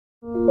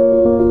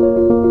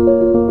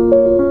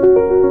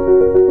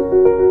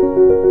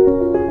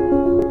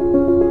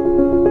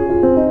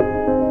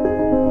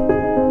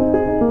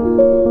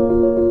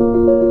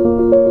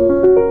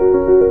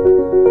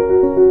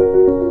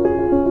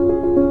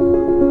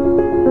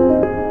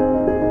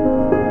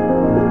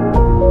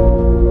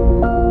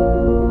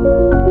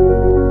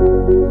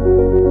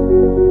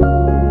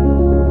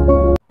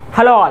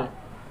Hello all,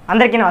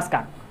 అందరికీ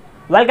నమస్కారం.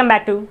 Welcome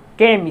back to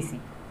KMEC.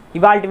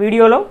 ఇవాళ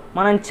వీడియోలో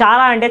మనం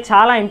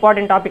చాలా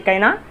ఇంపార్టెంట్ టాపిక్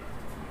అయిన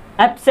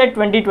EAPCET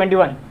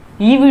 2021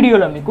 ఈ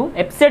వీడియోలో మీకు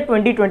EAPCET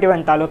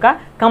 2021 తాలూకా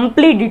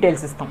కంప్లీట్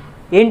డీటెయిల్స్ ఇస్తాం.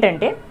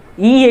 ఏంటంటే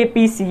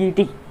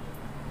EAPCET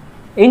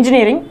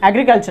engineering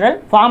agricultural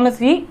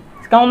pharmacy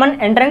common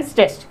entrance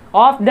test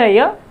of the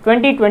year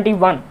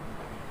 2021.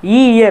 ఈ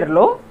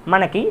ఇయర్లో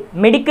మనకి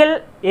మెడికల్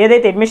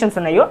ఏదైతే అడ్మిషన్స్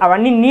ఉన్నాయో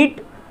అవన్నీ నీట్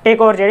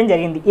టేక్ ఓవర్ చేయడం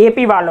జరిగింది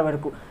ఏపీ వాళ్ళ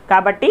వరకు.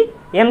 కాబట్టి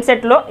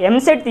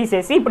ఎంసెట్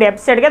తీసేసి ఇప్పుడు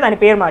EAPCETగా దాని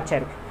పేరు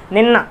మార్చారు.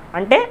 నిన్న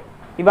అంటే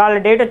ఇవాళ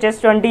డేట్ వచ్చేసి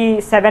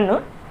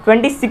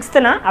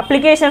 26న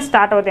అప్లికేషన్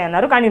స్టార్ట్ అవుతాయి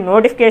అన్నారు. కానీ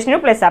నోటిఫికేషను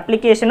ప్లస్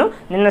అప్లికేషను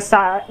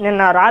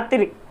నిన్న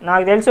రాత్రి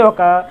నాకు తెలిసి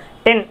ఒక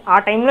 10 ఆ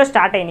టైంలో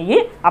స్టార్ట్ అయినాయి.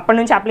 అప్పటి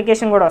నుంచి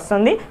అప్లికేషన్ కూడా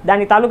వస్తుంది.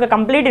 దాని తాలూకా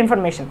కంప్లీట్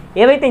ఇన్ఫర్మేషన్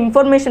ఏవైతే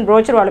ఇన్ఫర్మేషన్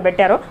బ్రోచర్ వాళ్ళు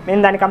పెట్టారో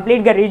మేము దాన్ని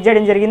కంప్లీట్గా రీడ్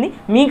చేయడం జరిగింది.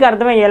 మీకు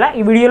అర్థమయ్యేలా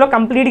ఈ వీడియోలో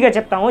కంప్లీట్గా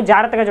చెప్తాము.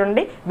 జాగ్రత్తగా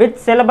చూడండి. With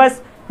syllabus,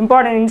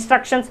 important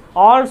instructions.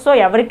 Also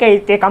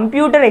ఎవరికైతే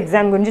కంప్యూటర్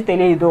ఎగ్జామ్ గురించి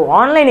తెలియదు,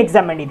 ఆన్లైన్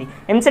ఎగ్జామ్ అండి ఇది,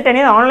 ఎంసెట్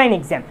అనేది ఆన్లైన్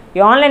ఎగ్జామ్.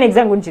 ఈ ఆన్లైన్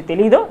ఎగ్జామ్ గురించి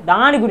తెలియదో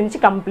దాని గురించి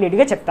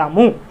కంప్లీట్గా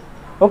చెప్తాము.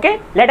 Okay,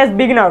 let us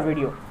begin our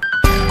video.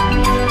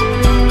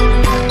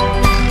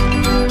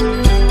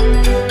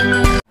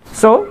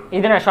 So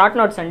ఇది నా షార్ట్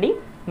నోట్స్ అండి.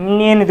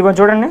 నేను ఇదిగో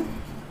చూడండి,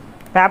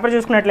 పేపర్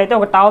చూసుకున్నట్లయితే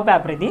ఒక టావ్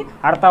పేపర్ ఇది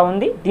అడతా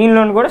ఉంది.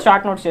 దీనిలోని కూడా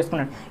షార్ట్ నోట్స్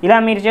చేసుకున్నాను. ఇలా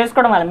మీరు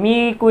చేసుకోవడం వల్ల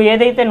మీకు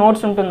ఏదైతే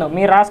నోట్స్ ఉంటుందో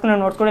మీరు రాసుకున్న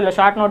నోట్స్ కూడా ఇలా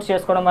షార్ట్ నోట్స్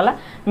చేసుకోవడం వల్ల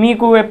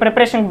మీకు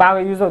ప్రిపరేషన్ బాగా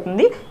యూజ్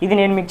అవుతుంది. ఇది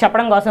నేను మీకు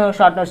చెప్పడం కోసం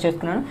షార్ట్ నోట్స్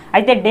చేసుకున్నాను.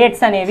 అయితే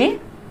డేట్స్ అనేవి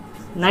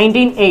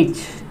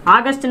 19/8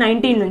 ఆగస్ట్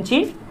 19 నుంచి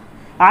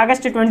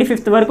ఆగస్ట్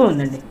 25 వరకు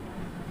ఉందండి.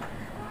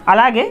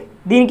 అలాగే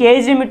దీనికి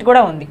ఏజ్ లిమిట్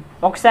కూడా ఉంది.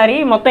 ఒకసారి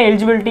మొత్తం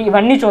ఎలిజిబిలిటీ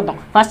ఇవన్నీ చూద్దాం.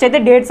 ఫస్ట్ అయితే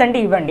డేట్స్ అంటే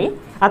ఇవ్వండి.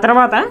 ఆ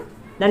తర్వాత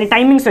దాని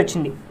టైమింగ్స్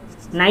వచ్చింది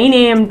 9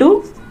 AM to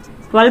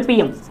 12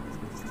 PM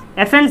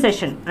FN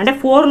session అంటే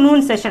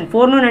ఫోర్నూన్ సెషన్.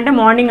 ఫోర్నూన్ అంటే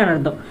మార్నింగ్ అని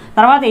అర్థం.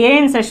 తర్వాత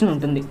AN సెషన్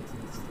ఉంటుంది.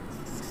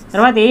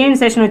 తర్వాత AN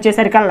సెషన్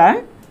వచ్చేసరికల్లా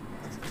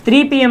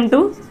 3 PM to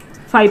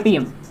 5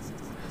 PM.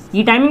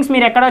 ఈ టైమింగ్స్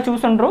మీరు ఎక్కడా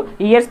చూసుంటారు.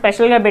 ఈ ఇయర్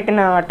స్పెషల్గా పెట్టిన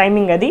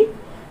టైమింగ్ అది.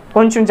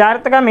 కొంచెం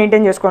జాగ్రత్తగా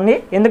మెయింటైన్ చేసుకోండి,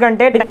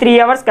 ఎందుకంటే 3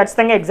 hours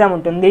ఖచ్చితంగా ఎగ్జామ్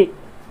ఉంటుంది.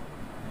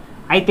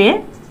 అయితే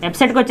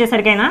EAPCETకి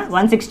వచ్చేసరికైనా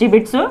 160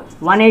 bits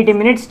 180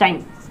 minutes టైం.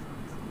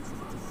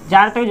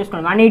 జాగ్రత్తగా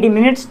చూసుకోండి. 180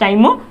 minutes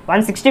టైము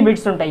 160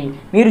 bits ఉంటాయి.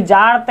 మీరు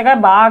జాగ్రత్తగా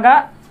బాగా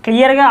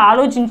క్లియర్గా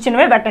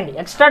ఆలోచించినవే పెట్టండి.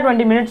 ఎక్స్ట్రా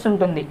 20 minutes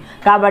ఉంటుంది.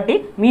 కాబట్టి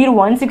మీరు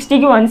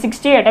 160కి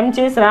 160 అటెంప్ట్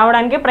చేసి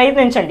రావడానికి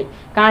ప్రయత్నించండి.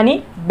 కానీ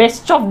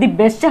బెస్ట్ ఆఫ్ ది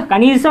బెస్ట్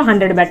కనీసం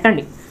 100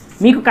 పెట్టండి.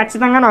 మీకు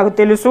ఖచ్చితంగా నాకు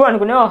తెలుసు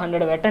అనుకునే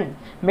 100 పెట్టండి.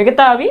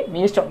 మిగతా అవి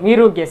మీ ఇష్టం.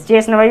 మీరు గెస్ట్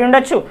చేసినవి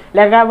ఉండొచ్చు,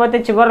 లేకపోతే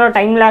చివరిలో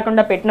టైం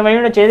లేకుండా పెట్టినవి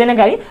ఉండొచ్చు. ఏదైనా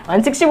కానీ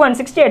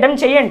 160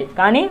 అటెంప్ట్ చేయండి.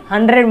 కానీ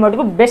 100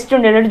 మటుకు బెస్ట్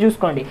ఉండేటట్టు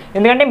చూసుకోండి.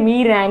 ఎందుకంటే మీ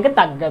ర్యాంక్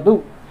తగ్గదు.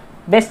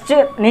 బెస్ట్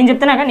నేను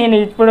చెప్తున్నాక నేను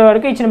ఇప్పటి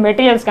వరకు ఇచ్చిన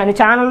మెటీరియల్స్ కానీ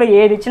ఛానల్లో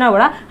ఏది ఇచ్చినా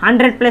కూడా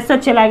 100+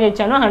 వచ్చేలాగే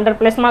ఇచ్చాను.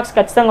 100+ మార్క్స్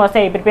ఖచ్చితంగా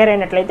వస్తాయి ప్రిపేర్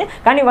అయినట్లయితే.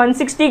 కానీ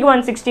 160కి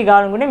 160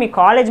 కావాలనుకుంటే మీ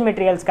కాలేజ్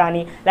మెటీరియల్స్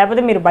కానీ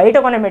లేకపోతే మీరు బయట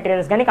కొనే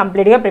మెటీరియల్స్ కానీ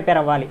కంప్లీట్గా ప్రిపేర్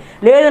అవ్వాలి.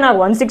 లేదు నాకు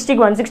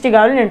 160కి 160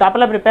 కావాలి, నేను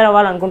టాప్లో ప్రిపేర్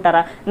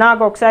అవ్వాలనుకుంటారా,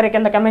 నాకు ఒకసారి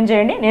కింద కమెంట్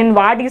చేయండి. నేను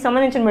వాటికి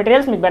సంబంధించిన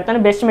మెటీరియల్స్ మీకు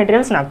పెడతాను. బెస్ట్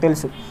మెటీరియల్స్ నాకు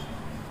తెలుసు.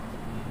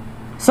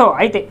 సో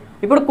అయితే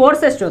ఇప్పుడు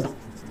కోర్సెస్ చూద్దాం.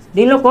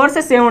 దీనిలో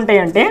కోర్సెస్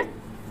ఏముంటాయంటే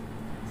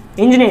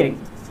ఇంజనీరింగ్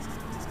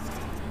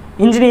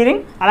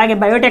అలాగే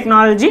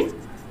బయోటెక్నాలజీ.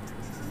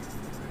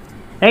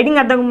 రైటింగ్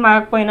అర్థం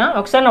కాకపోయినా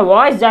ఒకసారి నా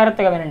వాయిస్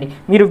జాగ్రత్తగా వినండి.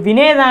 మీరు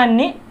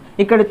వినేదాన్ని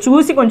ఇక్కడ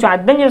చూసి కొంచెం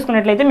అర్థం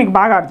చేసుకున్నట్లయితే మీకు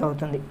బాగా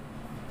అర్థమవుతుంది.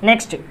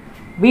 నెక్స్ట్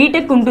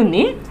బీటెక్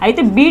ఉంటుంది.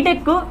 అయితే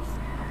బీటెక్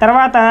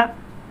తర్వాత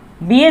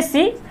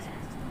బీఎస్సీ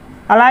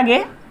అలాగే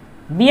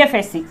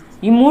బిఎఫ్ఎస్సి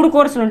ఈ 3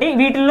 కోర్సులు ఉంటాయి.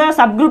 వీటిల్లో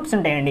సబ్ గ్రూప్స్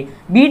ఉంటాయండి.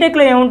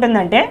 బీటెక్లో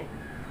ఏముంటుందంటే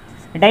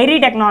డైరీ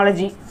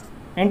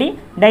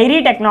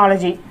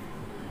టెక్నాలజీ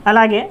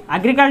అలాగే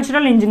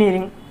అగ్రికల్చరల్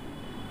ఇంజనీరింగ్,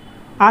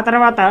 ఆ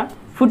తర్వాత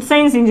ఫుడ్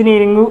సైన్స్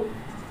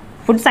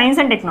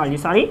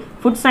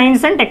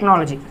అండ్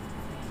టెక్నాలజీ.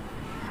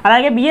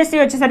 అలాగే బీఎస్సీ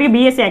వచ్చేసరికి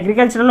బీఎస్సీ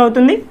అగ్రికల్చరల్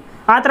అవుతుంది.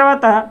 ఆ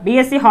తర్వాత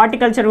బీఎస్సీ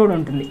హార్టికల్చర్ కూడా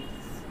ఉంటుంది.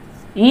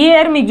 ఈ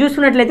ఇయర్ మీకు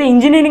చూసుకున్నట్లయితే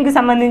ఇంజనీరింగ్కి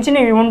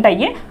సంబంధించినవి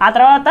ఉంటాయి. ఆ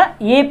తర్వాత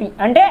ఏపీ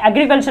అంటే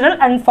అగ్రికల్చరల్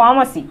అండ్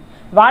ఫార్మసీ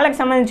వాళ్ళకి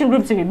సంబంధించిన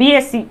గ్రూప్స్ ఇవి.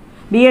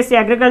 బీఎస్సీ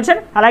అగ్రికల్చర్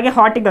అలాగే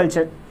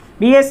హార్టికల్చర్.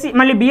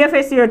 మళ్ళీ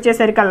బిఎఫ్ఎస్సి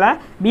వచ్చేసరికల్లా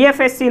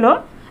బిఎఫ్ఎస్సిలో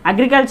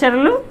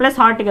అగ్రికల్చరల్ ప్లస్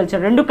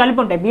హార్టికల్చర్ 2 కలిపి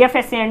ఉంటాయి.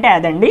 బిఎఫ్ఎస్సి అంటే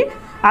అదండి.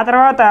 ఆ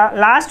తర్వాత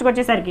లాస్ట్కి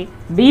వచ్చేసరికి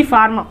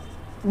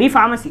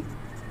బీఫార్మసీ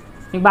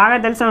మీకు బాగా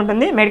తెలిసి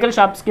ఉంటుంది. మెడికల్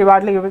షాప్స్కి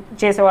వాటికి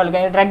చేసేవాళ్ళు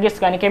కానీ డ్రగ్గిస్ట్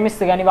కానీ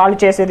కెమిస్ట్ కానీ వాళ్ళు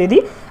చేసేది ఇది.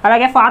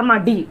 అలాగే ఫార్మా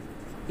డి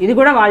ఇది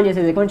కూడా వాళ్ళు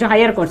చేసేది, కొంచెం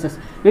హయ్యర్ కోర్సెస్.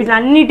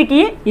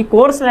 వీటిలన్నిటికీ ఈ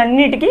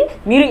కోర్సులన్నిటికీ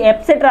మీరు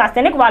EAPCET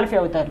రాస్తేనే క్వాలిఫై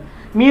అవుతారు.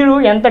 మీరు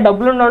ఎంత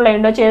డబ్బులు ఉన్నోళ్ళు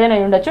ఉండొచ్చు, ఏదైనా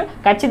ఉండొచ్చు,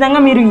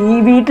 ఖచ్చితంగా మీరు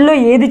వీటిలో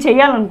ఏది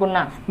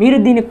చేయాలనుకున్నా మీరు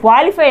దీన్ని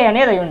క్వాలిఫై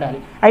అనేది అయి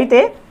ఉండాలి.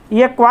 అయితే ఈ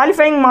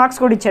క్వాలిఫైయింగ్ మార్క్స్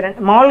కూడా ఇచ్చారండి.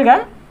 మామూలుగా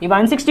ఈ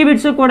 160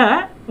 bits కూడా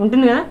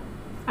ఉంటుంది కదా,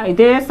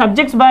 అయితే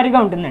సబ్జెక్ట్స్ భారీగా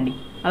ఉంటుందండి.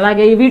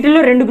 అలాగే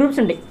వీటిల్లో 2 గ్రూప్స్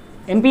ఉంటాయి,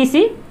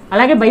 ఎంపీసీ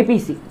అలాగే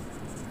బైపీసీ.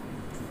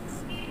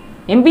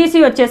 ఎంపీసీ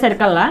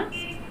వచ్చేసరికల్లా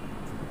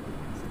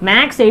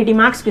మ్యాథ్స్ 80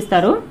 మార్క్స్కి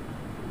ఇస్తారు,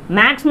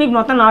 మ్యాథ్స్ మీకు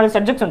మొత్తం 4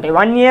 సబ్జెక్ట్స్ ఉంటాయి,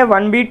 1A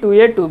 1B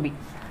 2A 2B.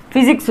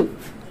 Physics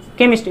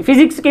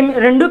chemistry,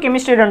 రెండు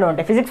కెమిస్ట్రీ రెండు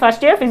ఉంటాయి. Physics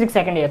first year, physics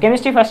second year,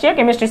 chemistry first year,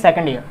 chemistry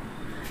second year.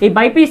 ఈ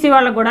బైపీసీ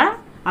వాళ్ళకు కూడా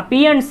ఆ P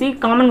and C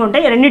కామన్గా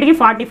ఉంటాయి, రెండింటికి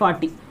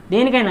 40-40.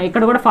 దేనికైనా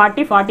ఇక్కడ కూడా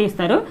 40-40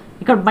 ఇస్తారు.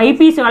 ఇక్కడ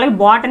బైపీసీ వాళ్ళకి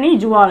బాటనీ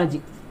జువాలజీ,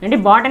 అంటే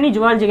బాటనీ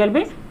జువాలజీ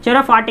కలిపి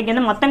 40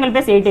 కింద మొత్తం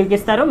కలిపేసి 80కి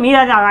ఇస్తారు. మీరు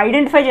అది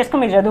ఐడెంటిఫై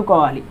చేసుకొని మీరు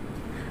చదువుకోవాలి.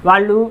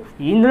 వాళ్ళు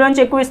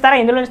ఇందులోంచి ఎక్కువ ఇస్తారా,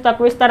 ఇందులోంచి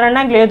తక్కువ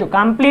ఇస్తారన్నా లేదు,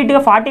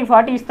 కంప్లీట్గా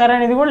 40-40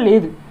 ఇస్తారనేది కూడా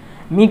లేదు.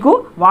 మీకు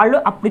వాళ్ళు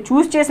అప్పుడు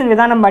చూస్ చేసిన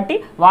విధానం బట్టి,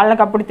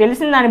 వాళ్ళకి అప్పుడు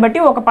తెలిసిన దాన్ని బట్టి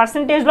ఒక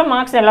పర్సంటేజ్లో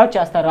మార్క్స్ అలౌట్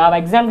చేస్తారు ఆ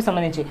ఎగ్జామ్కి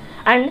సంబంధించి.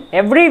 అండ్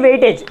ఎవ్రీ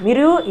వెయిటేజ్,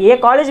 మీరు ఏ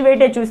కాలేజ్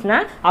వెయిటేజ్ చూసినా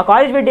ఆ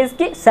కాలేజ్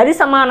వెయిటేజ్కి సరి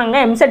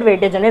సమానంగా ఎంసెట్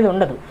వెయిటేజ్ అనేది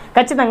ఉండదు.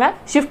 ఖచ్చితంగా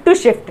షిఫ్ట్ టు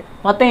షిఫ్ట్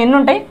మొత్తం ఎన్ని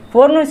ఉంటాయి,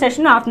 ఫోర్నూన్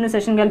సెషన్ ఆఫ్టర్నూన్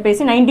సెషన్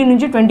కలిపేసి 19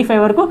 నుంచి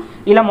 25 వరకు,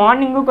 ఇలా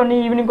మార్నింగ్ కొన్ని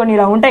ఈవినింగ్ కొన్ని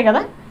ఇలా ఉంటాయి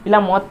కదా, ఇలా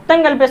మొత్తం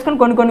కలిపేసుకొని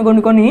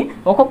కొన్ని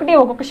ఒక్కొక్కటి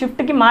ఒక్కొక్క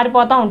షిఫ్ట్కి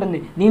మారిపోతూ ఉంటుంది.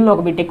 దీనిలో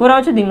ఒక బిట్ ఎక్కువ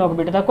రావచ్చు, దీనిలో ఒక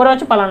బిట్ తక్కువ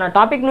రావచ్చు, పలానా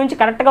టాపిక్ నుంచి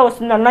కరెక్ట్గా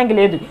వస్తుంది అనడానికి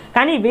లేదు.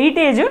 కానీ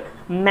వెయిటేజ్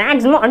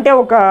మ్యాక్సిమం అంటే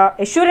ఒక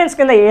అష్యూరెన్స్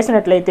కింద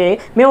వేసినట్లయితే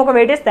మేము ఒక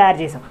వెయిటేజ్ తయారు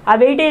చేసాం. ఆ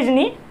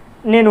వెయిటేజ్ని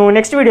నేను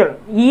నెక్స్ట్ వీడియోలో,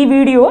 ఈ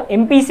వీడియో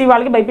ఎంపీసీ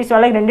వాళ్ళకి బైపీసీ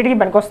వాళ్ళకి రెండింటికి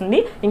పనికొస్తుంది.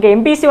 ఇంకా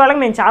ఎంపీసీ వాళ్ళకి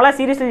మేము చాలా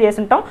సిరీస్లు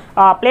చేస్తుంటాం,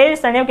 ఆ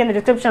ప్లేలిస్ట్ అనేవి కింద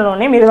డిస్క్రిప్షన్లో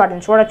ఉన్నాయి, మీరు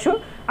వాటిని చూడొచ్చు.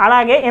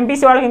 అలాగే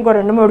ఎంపీసీ వాళ్ళకి ఇంకో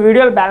 2-3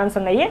 వీడియోలు బ్యాలెన్స్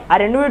ఉన్నాయి. ఆ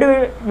 2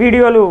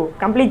 వీడియోలు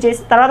కంప్లీట్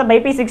చేసి తర్వాత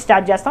బైపీసీకి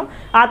స్టార్ట్ చేస్తాం.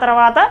 ఆ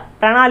తర్వాత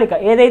ప్రణాళిక,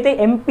 ఏదైతే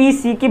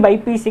ఎంపీసీకి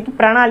బైపీసీకి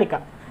ప్రణాళిక,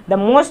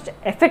 the most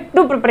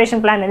effective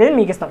preparation plan అనేది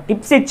మీకు ఇస్తాం.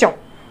 టిప్స్ ఇచ్చాం,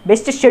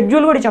 బెస్ట్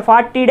షెడ్యూల్ కూడా ఇచ్చాం.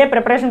 40-day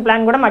ప్రిపరేషన్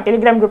ప్లాన్ కూడా మా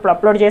టెలిగ్రామ్ గ్రూప్లో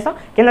అప్లోడ్ చేసాం.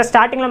 కింద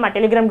స్టార్టింగ్లో మా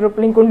టెలిగ్రామ్ గ్రూప్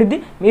లింక్ ఉంటుంది.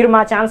 మీరు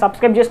మా ఛానల్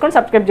సబ్స్క్రైబ్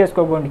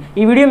చేసుకోకపోండి.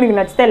 ఈ వీడియో మీకు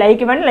నచ్చితే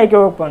లైక్ ఇవ్వండి, లైక్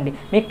ఇవ్వకపోండి.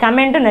 మీకు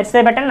కమెంట్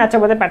నచ్చితే పెట్టండి,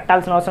 నచ్చకపోతే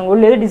పెట్టాల్సిన అవసరం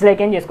కూడా లేదు,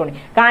 డిస్లైక్ ఏం చేసుకోండి.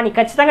 కానీ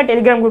ఖచ్చితంగా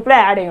టెలిగ్రామ్ గ్రూప్లో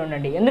యాడ్ అయ్యి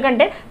ఉండండి.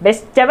 ఎందుకంటే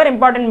బెస్ట్ ఎవర్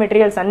ఇంపార్టెంట్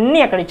మెటీరియల్స్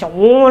అన్నీ అక్కడ ఇచ్చాం,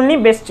 ఓన్లీ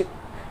బెస్ట్.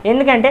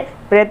 ఎందుకంటే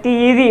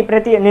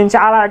నేను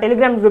చాలా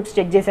టెలిగ్రామ్ గ్రూప్స్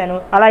చెక్ చేశాను,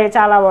 అలాగే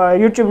చాలా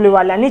యూట్యూబ్లు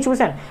వాళ్ళు అన్నీ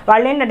చూశాను.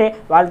 వాళ్ళు ఏంటంటే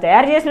వాళ్ళు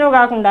తయారు చేసినవి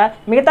కాకుండా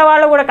మిగతా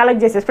వాళ్ళు కూడా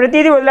కలెక్ట్ చేసేసి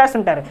ప్రతిదీ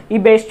వదిలేస్తుంటారు. ఈ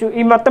బెస్ట్,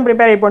 ఈ మొత్తం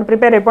ప్రిపేర్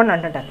అయిపోండి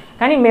అంటుంటారు.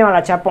 కానీ మేము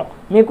అలా చెప్పం.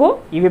 మీకు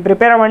ఇవి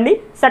ప్రిపేర్ అవ్వండి,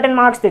 సర్టెన్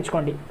మార్క్స్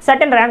తెచ్చుకోండి,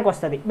 సర్టెన్ ర్యాంక్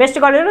వస్తుంది, బెస్ట్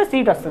కాలేజ్లో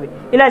సీట్ వస్తుంది,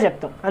 ఇలా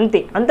చెప్తాం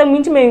అంతే.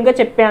 అంతకుమించి మేము ఇంకా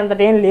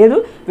చెప్పేంతటి ఏం లేదు.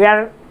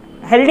 We are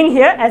హెల్డింగ్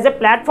here as a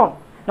platform,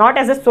 not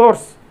as a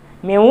source.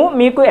 మేము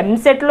మీకు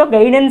ఎంసెట్లో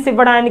గైడెన్స్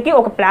ఇవ్వడానికి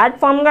ఒక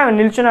ప్లాట్ఫామ్గా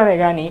నిల్చున్నామే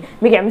కానీ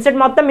మీకు ఎంసెట్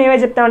మొత్తం మేమే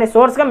చెప్తామనే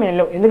సోర్స్గా మేము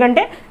లేవు.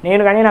 ఎందుకంటే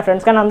నేను కానీ నా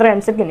ఫ్రెండ్స్ కానీ అందరూ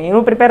ఎంసెట్కి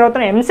నేను ప్రిపేర్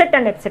అవుతున్నాను, ఎంసెట్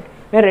అండ్ ఎప్సెట్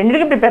మేము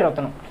రెండింటికి ప్రిపేర్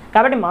అవుతున్నాం.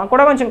 కాబట్టి మాకు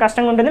కూడా కొంచెం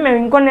కష్టంగా ఉంటుంది. మేము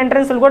ఇంకొన్ని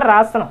ఎంట్రన్స్లు కూడా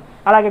రాస్తున్నాం,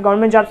 అలాగే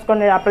గవర్నమెంట్ జాబ్స్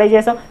కొన్ని అప్లై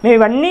చేసాం. మేము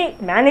ఇవన్నీ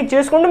మేనేజ్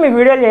చేసుకుంటూ మీకు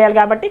వీడియోలు చేయాలి.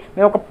 కాబట్టి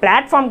మేము ఒక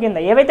ప్లాట్ఫామ్ కింద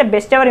ఏవైతే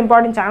బెస్ట్ ఎవర్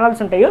ఇంపార్టెంట్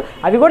ఛానల్స్ ఉంటాయో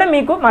అవి కూడా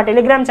మీకు మా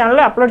టెలిగ్రామ్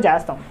ఛానల్లో అప్లోడ్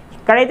చేస్తాం.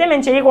 ఇక్కడైతే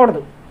మేము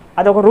చేయకూడదు,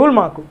 అదొక రూల్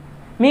మాకు.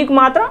 మీకు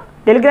మాత్రం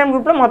టెలిగ్రామ్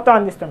గ్రూప్లో మొత్తం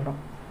అందిస్తుంటాం.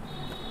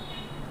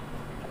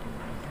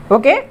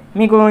 ఓకే,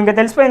 మీకు ఇంకా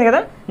తెలిసిపోయింది కదా.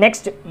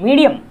 Next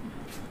medium.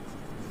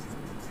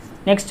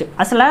 నెక్స్ట్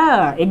అసలు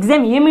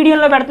ఎగ్జామ్ ఏ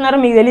మీడియంలో పెడుతున్నారో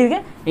మీకు తెలియదుగా.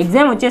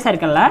 ఎగ్జామ్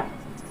వచ్చేసరికల్లా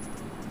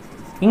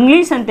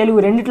ఇంగ్లీష్ అండ్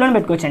తెలుగు రెండిట్లోనే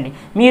పెట్టుకోవచ్చండి.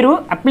 మీరు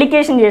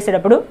అప్లికేషన్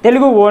చేసేటప్పుడు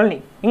Telugu only,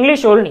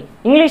 English only,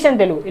 English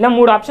and Telugu ఇలా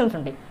 3 ఆప్షన్స్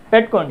ఉంటాయి,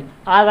 పెట్టుకోండి.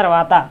 ఆ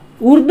తర్వాత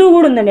ఉర్దూ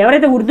కూడా ఉందండి.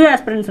 ఎవరైతే ఉర్దూ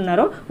ఆస్పిరెంట్స్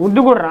ఉన్నారో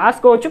ఉర్దూ కూడా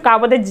రాసుకోవచ్చు.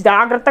 కాకపోతే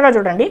జాగ్రత్తగా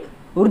చూడండి,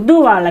 ఉర్దూ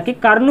వాళ్ళకి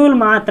కర్నూలు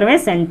మాత్రమే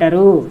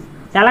సెంటరు,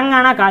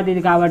 తెలంగాణ కాదు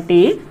ఇది. కాబట్టి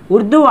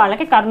ఉర్దూ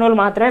వాళ్ళకి కర్నూలు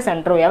మాత్రమే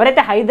సెంటరు.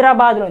 ఎవరైతే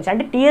హైదరాబాద్ నుంచి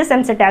అంటే TS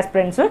EAMCET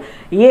aspirants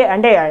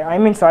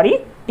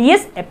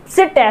TS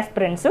EAPCET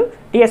aspirants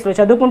టీఎస్లో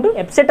చదువుకుంటూ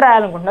ఎప్సెట్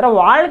రాయాలనుకుంటున్నారో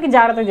వాళ్ళకి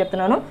జాగ్రత్తగా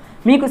చెప్తున్నాను.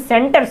 మీకు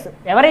సెంటర్స్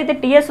ఎవరైతే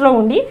టీఎస్లో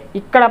ఉండి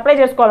ఇక్కడ అప్లై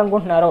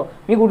చేసుకోవాలనుకుంటున్నారో,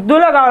 మీకు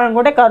ఉర్దూలో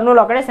కావాలనుకుంటే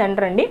కర్నూలు ఒకటే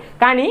సెంటర్ అండి.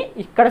 కానీ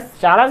ఇక్కడ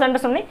చాలా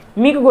సెంటర్స్ ఉన్నాయి,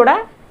 మీకు కూడా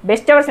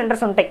బెస్ట్ ఎవర్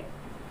సెంటర్స్ ఉంటాయి.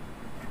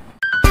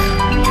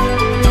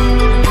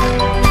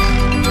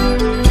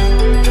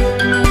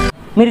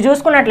 మీరు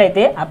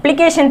చూసుకున్నట్లయితే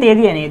అప్లికేషన్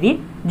తేదీ అనేది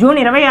జూన్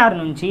 26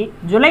 నుంచి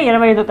జూలై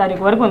 25వ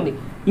తారీఖు వరకు ఉంది.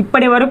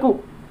 ఇప్పటి వరకు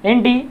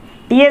ఏంటి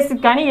టీఎస్కి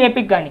కానీ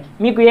ఏపీకి కానీ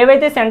మీకు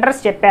ఏవైతే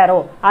సెంటర్స్ చెప్పారో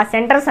ఆ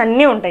సెంటర్స్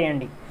అన్నీ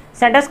ఉంటాయండి.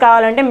 సెంటర్స్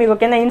కావాలంటే మీకు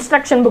కింద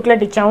ఇన్స్ట్రక్షన్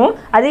బుక్లెట్ ఇచ్చాము,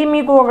 అది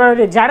మీకు ఒక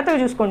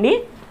జాగ్రత్తగా చూసుకోండి.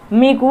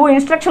 మీకు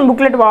ఇన్స్ట్రక్షన్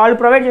బుక్లెట్ వాళ్ళు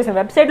ప్రొవైడ్ చేసిన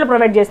వెబ్సైట్లో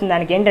ప్రొవైడ్ చేసిన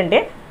దానికి ఏంటంటే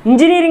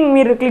ఇంజనీరింగ్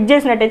మీరు క్లిక్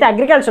చేసినట్టయితే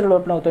అగ్రికల్చరల్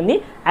ఓపెన్ అవుతుంది,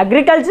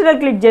 అగ్రికల్చరల్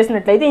క్లిక్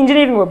చేసినట్లయితే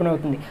ఇంజనీరింగ్ ఓపెన్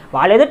అవుతుంది.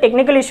 వాళ్ళు ఏదో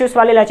టెక్నికల్ ఇష్యూస్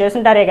వాళ్ళు ఇలా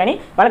చేస్తుంటారే కానీ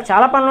వాళ్ళకి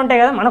చాలా పనులు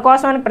ఉంటాయి కదా. మన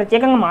కోసం అని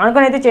ప్రత్యేకంగా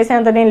మానుకొని అయితే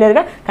చేసేంతేం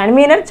లేదుగా.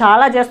 కన్వీనర్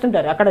చాలా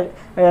చేస్తుంటారు అక్కడ,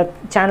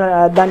 ఛానల్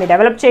దాన్ని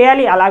డెవలప్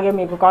చేయాలి, అలాగే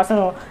మీకు కోసం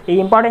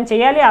ఇంపార్టెంట్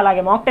చేయాలి,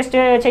 అలాగే మాక్ టెస్ట్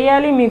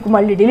చేయాలి, మీకు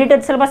మళ్ళీ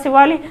డిలీటెడ్ సిలబస్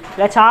ఇవ్వాలి,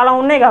 ఇలా చాలా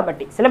ఉన్నాయి.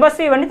 కాబట్టి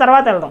సిలబస్ ఇవన్నీ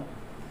తర్వాత వెళ్దాం.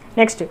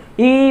 నెక్స్ట్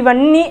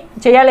ఇవన్నీ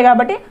చేయాలి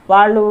కాబట్టి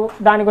వాళ్ళు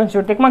దాన్ని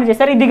కొంచెం టిక్ మార్క్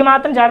చేస్తారు. ఇది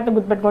మాత్రం జాగ్రత్తగా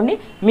గుర్తుపెట్టుకోండి.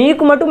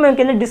 మీకు మటుకు మేము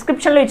కింద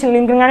డిస్క్రిప్షన్లో ఇచ్చిన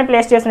లింక్ కానీ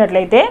ప్లేస్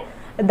చేసినట్లయితే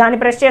దాన్ని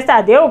ప్రెస్ చేస్తే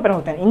అదే ఓపెన్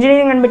అవుతుంది.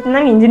 ఇంజనీరింగ్ అని పెట్టిన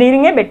దానికి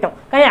ఇంజనీరింగే పెట్టాం,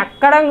 కానీ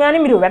అక్కడ కానీ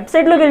మీరు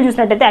వెబ్సైట్లోకి వెళ్ళి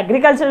చూసినట్టయితే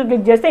అగ్రికల్చర్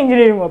క్లిక్ చేస్తే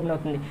ఇంజనీరింగ్ ఓపెన్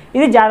అవుతుంది.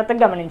 ఇది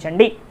జాగ్రత్తగా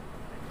గమనించండి.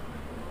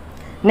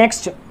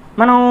 నెక్స్ట్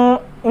మనం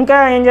ఇంకా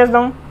ఏం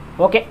చేద్దాం.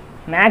 ఓకే,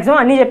 మ్యాక్సిమం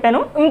అన్నీ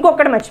చెప్పాను.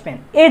 ఇంకొకటి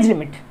మర్చిపోయాను, ఏజ్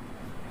లిమిట్.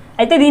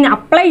 అయితే దీన్ని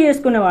అప్లై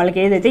చేసుకునే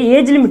వాళ్ళకి ఏదైతే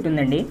ఏజ్ లిమిట్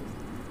ఉందండి,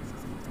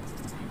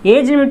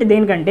 ఏజ్ లిమిట్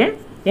దేనికంటే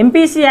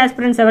ఎంపీసీ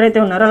ఆస్పిరెంట్స్ ఎవరైతే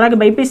ఉన్నారో అలాగే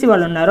బైపీసీ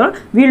వాళ్ళు ఉన్నారో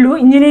వీళ్ళు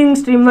ఇంజనీరింగ్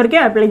స్ట్రీమ్ వరకే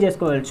అప్లై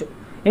చేసుకోవచ్చు.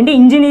 ఏంటి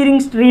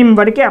ఇంజనీరింగ్ స్ట్రీమ్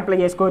వరకే అప్లై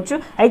చేసుకోవచ్చు.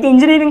 అయితే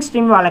ఇంజనీరింగ్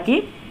స్ట్రీమ్ వాళ్ళకి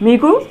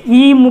మీకు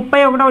ఈ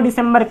 31వ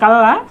డిసెంబర్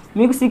కల్లా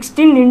మీకు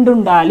 16 నిండి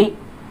ఉండాలి.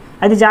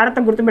 అది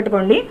జాగ్రత్తగా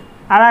గుర్తుపెట్టుకోండి.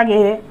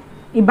 అలాగే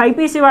ఈ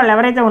బైపీసీ వాళ్ళు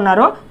ఎవరైతే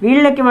ఉన్నారో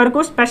వీళ్ళకి వరకు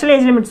స్పెషల్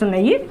ఏజ్ లిమిట్స్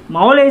ఉన్నాయి.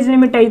 మామూలు ఏజ్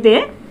లిమిట్ అయితే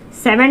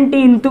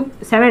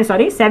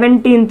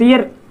 17th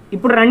ఇయర్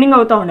ఇప్పుడు రన్నింగ్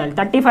అవుతూ ఉండాలి.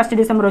 31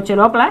 డిసెంబర్ వచ్చే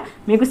లోపల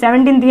మీకు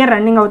 17th ఇయర్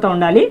రన్నింగ్ అవుతూ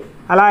ఉండాలి.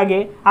 అలాగే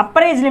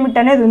అప్పర్ ఏజ్ లిమిట్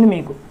అనేది ఉంది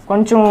మీకు.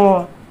 కొంచెం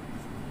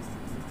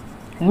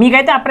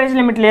మీకైతే అప్పర్ ఏజ్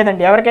లిమిట్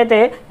లేదండి. ఎవరికైతే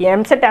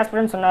ఎంసెట్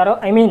ఆస్పిరెంట్స్ ఉన్నారో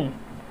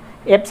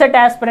ఎప్సెట్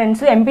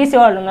ఆస్పిరెంట్స్ ఎంపీసీ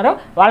వాళ్ళు ఉన్నారో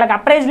వాళ్ళకి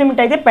అప్పర్ ఏజ్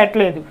లిమిట్ అయితే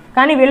పెట్టలేదు.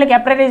 కానీ వీళ్ళకి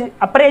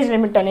అప్పర్ ఏజ్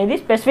లిమిట్ అనేది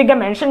స్పెసిఫిక్గా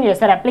మెన్షన్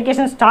చేశారు.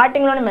 అప్లికేషన్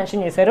స్టార్టింగ్లోనే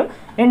మెన్షన్ చేశారు.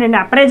 ఏంటంటే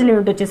అప్పర్ ఏజ్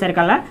లిమిట్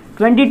వచ్చేసరికల్లా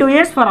 22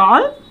 years for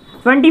all,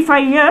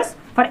 25 years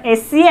for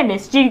SC and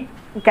ST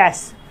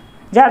caste.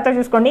 జాగ్రత్తగా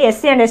చూసుకోండి.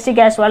 ఎస్సీ అండ్ ఎస్టీ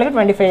క్యాస్ట్ వాళ్ళకి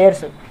 25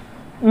 years.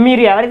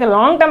 మీరు ఎవరైతే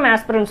లాంగ్ టర్మ్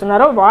ఆస్పిరెంట్స్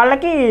ఉన్నారో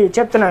వాళ్ళకి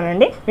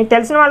చెప్తున్నానండి. మీకు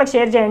తెలిసిన వాళ్ళకి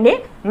షేర్ చేయండి.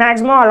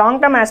 మ్యాక్సిమం ఆ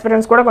లాంగ్ టర్మ్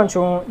ఆస్పిరెంట్స్ కూడా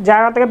కొంచెం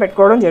జాగ్రత్తగా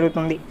పెట్టుకోవడం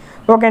జరుగుతుంది.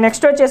 ఓకే,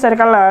 నెక్స్ట్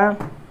వచ్చేసరికల్లా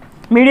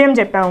మీడియం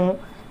చెప్పాము.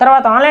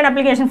 తర్వాత ఆన్లైన్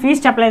అప్లికేషన్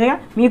ఫీజు చెప్పలేదుగా.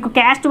 మీకు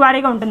క్యాస్ట్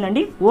వారీగా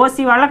ఉంటుందండి.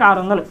 ఓసీ వాళ్ళకి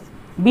 600,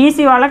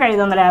 బీసీ వాళ్ళకి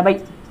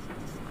 550,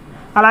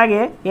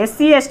 అలాగే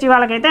ఎస్సీ ఎస్టీ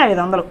వాళ్ళకైతే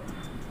 500.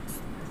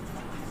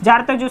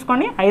 జాగ్రత్తగా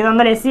చూసుకోండి.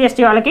 500 ఎస్సీ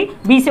ఎస్టీ వాళ్ళకి,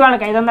 బీసీ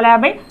వాళ్ళకి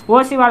 550,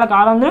 ఓసీ వాళ్ళకి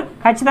 600.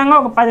 ఖచ్చితంగా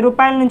ఒక 10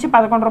 రూపాయల నుంచి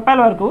 11 రూపాయల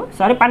వరకు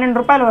 12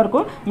 రూపాయల వరకు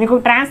మీకు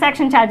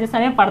ట్రాన్సాక్షన్ ఛార్జెస్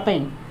అనేవి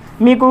పడతాయి.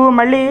 మీకు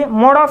మళ్ళీ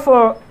mode of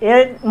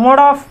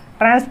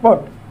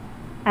transport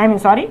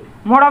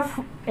mode of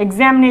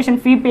examination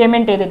fee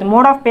payment ఏదైతే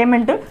మోడ్ ఆఫ్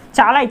పేమెంట్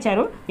చాలా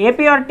ఇచ్చారు.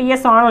 ఏపీ ఆర్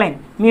టీఎస్ ఆన్లైన్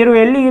మీరు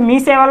వెళ్ళి మీ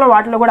సేవల్లో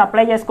వాటిలో కూడా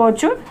అప్లై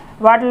చేసుకోవచ్చు.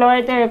 వాటిలో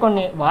అయితే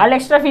కొన్ని వాళ్ళ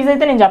ఎక్స్ట్రా ఫీజు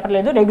అయితే నేను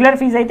చెప్పట్లేదు. రెగ్యులర్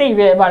ఫీజు అయితే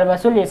ఇవే వాళ్ళు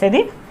వసూలు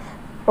చేసేది.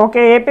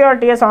 ఓకే, ఏపీ ఆర్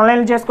టీఎస్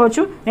ఆన్లైన్లో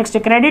చేసుకోవచ్చు. నెక్స్ట్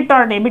క్రెడిట్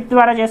ఆర్ డెబిట్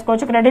ద్వారా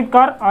చేసుకోవచ్చు. Credit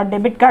card or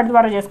debit card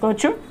ద్వారా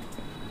చేసుకోవచ్చు.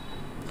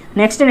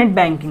 Next net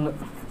banking.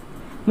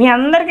 మీ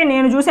అందరికీ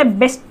నేను చూసే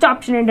బెస్ట్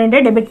ఆప్షన్ ఏంటంటే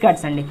డెబిట్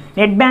కార్డ్స్ అండి.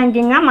 నెట్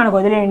బ్యాంకింగ్గా మనకు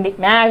వదిలేయండి.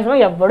 మ్యాక్సిమం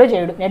ఎవ్వడూ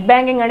చేయడు. నెట్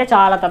బ్యాంకింగ్ అంటే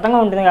చాలా తతంగా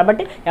ఉంటుంది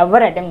కాబట్టి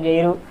ఎవ్వరు అటెంప్ట్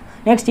చేయరు.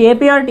 Next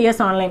AP are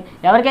TS online.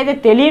 ఎవరికైతే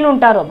తెలియని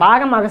ఉంటారో,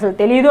 బాగా మాకు అసలు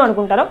తెలియదు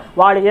అనుకుంటారో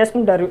వాళ్ళు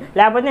చేసుకుంటారు.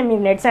 లేకపోతే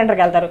మీరు నెట్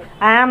సెంటర్కి వెళ్తారు.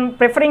 I'm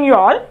preferring you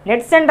all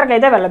net సెంటర్కి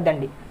అయితే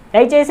వెళ్ళొద్దండి.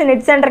 దయచేసి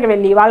నెట్ సెంటర్కి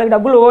వెళ్ళి వాళ్ళకి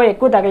డబ్బులు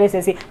ఎక్కువ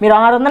తగిలేసేసి మీరు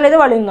 600 అయితే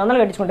వాళ్ళు 800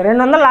 కట్టించుకుంటారు.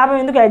 200 లాభం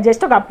ఎందుకు?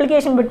 జస్ట్ ఒక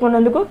అప్లికేషన్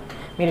పెట్టుకున్నందుకు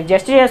మీరు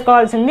జస్ట్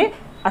చేసుకోవాల్సింది.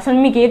 అసలు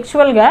మీకు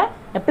యాక్చువల్గా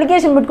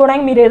అప్లికేషన్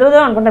పెట్టుకోవడానికి మీరు ఏదో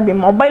అనుకుంటారు. మీ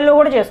మొబైల్లో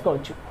కూడా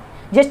చేసుకోవచ్చు.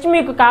 జస్ట్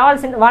మీకు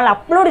కావాల్సిన వాళ్ళు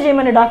అప్లోడ్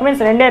చేయమనే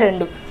డాక్యుమెంట్స్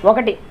రెండు.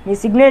 ఒకటి మీ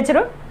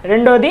సిగ్నేచరు,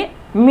 రెండోది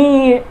మీ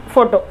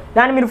ఫోటో.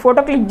 దాన్ని మీరు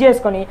ఫోటో క్లిక్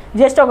చేసుకొని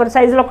జస్ట్ ఒక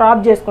సైజులో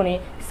క్రాప్ చేసుకొని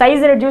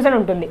సైజ్ రెడ్యూస్ అని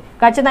ఉంటుంది.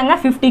 ఖచ్చితంగా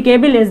 50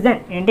 KB లెస్ దెన్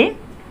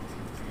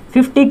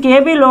 50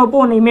 KB లోపు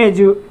ఉన్న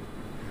ఇమేజ్.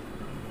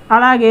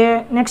 అలాగే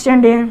నెక్స్ట్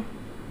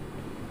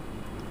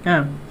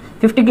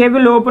 50 KB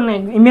లోపు ఉన్న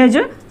ఇమేజ్,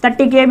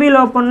 30 KB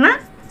లోపు ఉన్న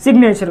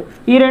సిగ్నేచరు.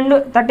 ఈ రెండు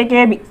 30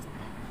 KB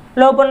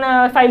లోపున్న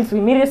ఫైల్స్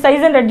మీరు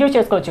సైజుని రెడ్యూస్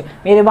చేసుకోవచ్చు.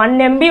 మీరు 1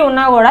 MB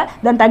ఉన్నా కూడా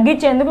దాన్ని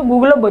తగ్గించేందుకు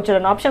గూగుల్లో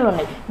బొచ్చడం ఆప్షన్లు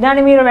ఉన్నాయి.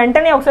 దాన్ని మీరు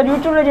వెంటనే ఒకసారి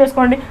యూట్యూబ్లో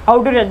చేసుకోండి. How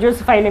to reduce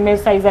file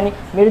image size అని.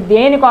 మీరు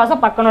దేనికోసం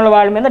పక్కన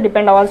వాళ్ళ మీద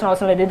డిపెండ్ అవ్వాల్సిన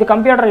అవసరం లేదు. ఇది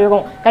కంప్యూటర్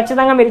యుగం.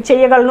 ఖచ్చితంగా మీరు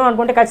చేయగలను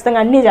అనుకుంటే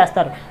ఖచ్చితంగా అన్నీ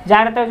చేస్తారు.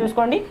 జాగ్రత్తగా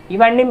చూసుకోండి.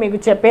 ఇవన్నీ మీకు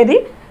చెప్పేది.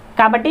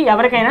 కాబట్టి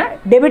ఎవరికైనా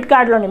డెబిట్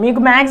కార్డులోనే మీకు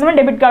మ్యాక్సిమం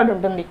డెబిట్ కార్డు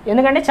ఉంటుంది.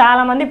 ఎందుకంటే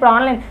చాలామంది ఇప్పుడు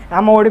ఆన్లైన్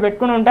అమ్మఒడి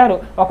పెట్టుకుని ఉంటారు.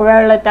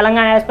 ఒకవేళ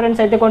తెలంగాణ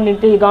ఆస్పిరెంట్స్ అయితే కొన్ని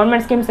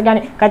గవర్నమెంట్ స్కీమ్స్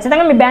కానీ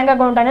ఖచ్చితంగా మీ బ్యాంక్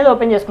అకౌంట్ అనేది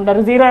ఓపెన్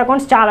చేసుకుంటారు. జీరో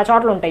అకౌంట్స్ చాలా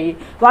చోట్ల ఉంటాయి.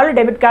 వాళ్ళు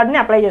డెబిట్ కార్డుని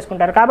అప్లై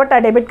చేసుకుంటారు. కాబట్టి ఆ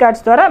డెబిట్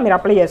కార్డ్స్ ద్వారా మీరు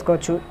అప్లై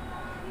చేసుకోవచ్చు.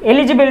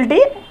 Eligibility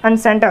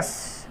and centres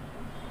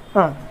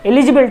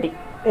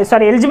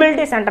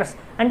eligibility centres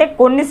అంటే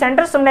కొన్ని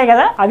సెంటర్స్ ఉన్నాయి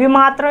కదా, అవి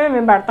మాత్రమే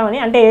మేము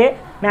పెడతామని. అంటే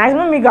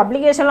మ్యాక్సిమం మీకు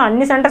అప్లికేషన్లో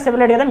అన్ని సెంటర్స్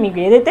ఇవ్వలేదు కదా. మీకు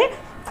ఏదైతే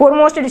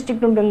ఫోర్మోస్ట్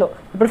డిస్ట్రిక్ట్ ఉంటుందో,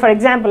 ఇప్పుడు ఫర్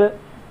ఎగ్జాంపుల్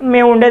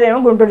మేము ఉండేదేమో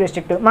గుంటూరు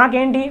డిస్ట్రిక్ట్,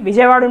 మాకేంటి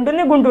విజయవాడ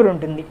ఉంటుంది, గుంటూరు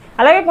ఉంటుంది.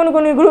 అలాగే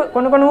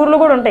కొన్ని ఊర్లు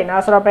కూడా ఉంటాయి,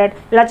 నరసరావుపేట,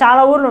 ఇలా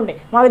చాలా ఊర్లు ఉంటాయి.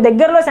 మాకు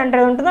దగ్గరలో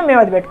సెంటర్ ఏది ఉంటుందో మేము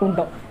అది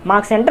పెట్టుకుంటాం.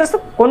 మాకు సెంటర్స్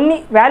కొన్ని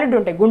వ్యాలిడ్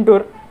ఉంటాయి.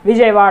 గుంటూరు,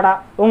 విజయవాడ,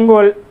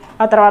 ఒంగోలు,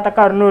 ఆ తర్వాత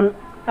కర్నూలు,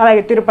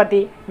 అలాగే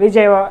తిరుపతి,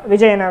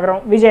 విజయనగరం,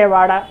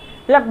 విజయవాడ,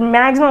 ఇలా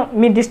మ్యాక్సిమం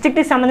మీ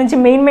డిస్ట్రిక్ట్కి సంబంధించి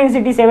మెయిన్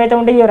సిటీస్ ఏవైతే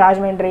ఉంటాయో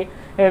రాజమండ్రి,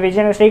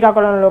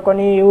 శ్రీకాకుళంలో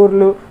కొన్ని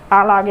ఊర్లు,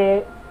 అలాగే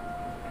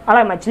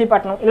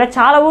మచిలీపట్నం, ఇలా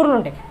చాలా ఊర్లు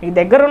ఉంటాయి. మీకు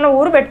దగ్గర ఉన్న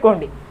ఊరు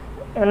పెట్టుకోండి.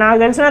 నాకు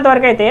తెలిసినంత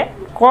వరకు అయితే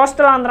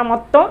కోస్టల్ ఆంధ్ర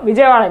మొత్తం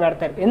విజయవాడ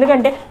పెడతారు.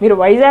 ఎందుకంటే మీరు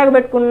వైజాగ్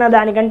పెట్టుకున్న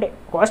దానికంటే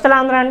కోస్టల్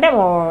ఆంధ్ర అంటే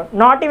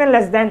not even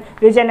less than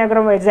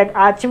Vizianagaram, Vizag,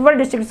 ఆ చివరి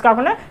డిస్ట్రిక్ట్స్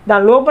కాకుండా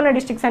దాని లోపల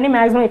డిస్ట్రిక్ట్స్ అన్ని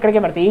మ్యాక్సిమం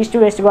ఇక్కడికే పడతాయి. ఈస్ట్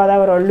వెస్ట్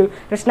గోదావరి వాళ్ళు,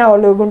 కృష్ణా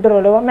వాళ్ళు, గుంటూరు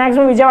వాళ్ళు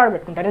మ్యాక్సిమం విజయవాడ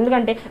పెట్టుకుంటారు.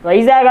 ఎందుకంటే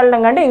వైజాగ్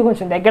వెళ్ళడం కంటే ఇది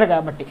కొంచెం దగ్గర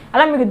కాబట్టి.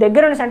 అలా మీకు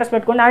దగ్గర ఉన్న సెంటర్స్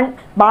పెట్టుకోండి. అండ్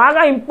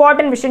బాగా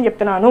ఇంపార్టెంట్ విషయం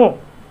చెప్తున్నాను,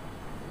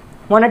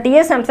 మొన్న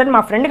టీఎస్ ఎంసెట్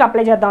మా ఫ్రెండ్కి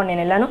అప్లై చేద్దామని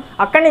నేను వెళ్ళాను.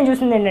 అక్కడ నేను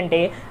చూసింది ఏంటంటే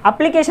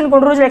అప్లికేషన్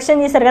కొన్ని రోజులు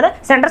ఎక్స్టెండ్ చేశారు కదా,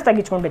 సెంటర్స్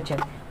తగ్గించుకుంటూ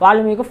వచ్చారు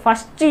వాళ్ళు. మీకు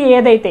ఫస్ట్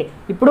ఏదైతే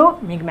ఇప్పుడు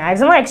మీకు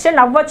మ్యాక్సిమం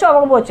ఎక్స్టెండ్ అవ్వచ్చు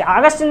అవ్వకపోవచ్చు,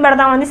 ఆగస్టుని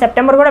పెడదామని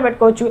సెప్టెంబర్ కూడా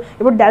పెట్టుకోవచ్చు.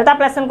 ఇప్పుడు డెల్టా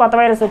ప్లస్ అని కొత్త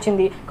వైరస్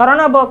వచ్చింది,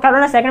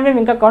 కరోనా సెకండ్ వేవ్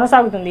ఇంకా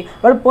కొనసాగుతుంది,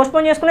 వాళ్ళు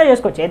పోస్ట్పోన్ చేసుకునే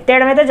చేసుకోవచ్చు.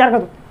 ఎత్తేయడం అయితే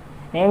జరగదు.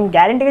 నేను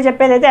గ్యారంటీగా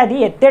చెప్పేది అయితే అది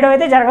ఎత్తేయడం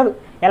అయితే జరగదు.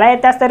 ఎలా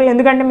ఎత్తేస్తారు?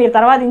 ఎందుకంటే మీరు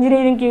తర్వాత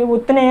ఇంజనీరింగ్కి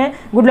ఉత్తనే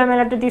గుడ్లో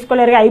మేలట్టు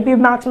తీసుకోలేరు. ఐపీ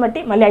మార్క్స్ బట్టి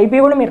మళ్ళీ ఐపీ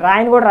కూడా మీరు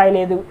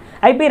రాయలేదు.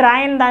 ఐపీ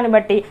రాయని దాన్ని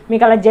బట్టి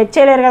మీకు అలా జడ్జ్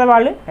చేయలేరు కదా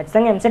వాళ్ళు.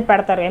 ఖచ్చితంగా ఎంసెట్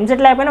పెడతారు.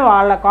 ఎంసెట్ లేకపోయినా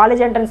వాళ్ళ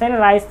కాలేజ్ ఎంట్రన్స్ అయినా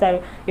రాయిస్తారు,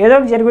 ఏదో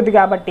ఒకటి జరుగుతుంది.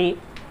 కాబట్టి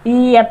ఈ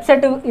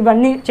ఎప్సెట్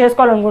ఇవన్నీ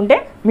చేసుకోవాలనుకుంటే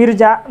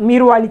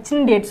మీరు వాళ్ళు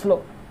ఇచ్చిన డేట్స్లో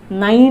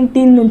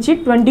 19 నుంచి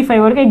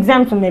 25 వరకు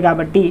ఎగ్జామ్స్ ఉన్నాయి.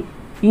 కాబట్టి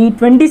ఈ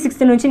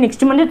 26 నుంచి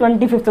నెక్స్ట్ మంత్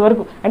 25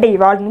 వరకు, అంటే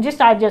ఇవాళ నుంచి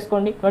స్టార్ట్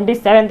చేసుకోండి.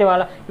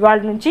 27 ఇవాళ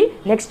నుంచి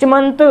నెక్స్ట్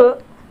మంత్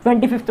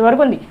 25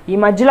 వరకు ఉంది. ఈ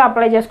మధ్యలో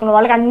అప్లై చేసుకున్న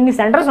వాళ్ళకి అన్ని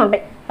సెంటర్స్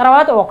ఉంటాయి.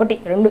 తర్వాత 1,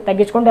 2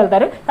 తగ్గించుకుంటూ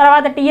వెళ్తారు.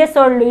 తర్వాత టీఎస్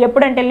వాళ్ళు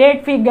ఎప్పుడంటే లేట్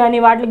ఫీకి కానీ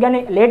వాటికి కానీ,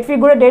 లేట్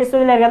ఫీకి కూడా డేట్స్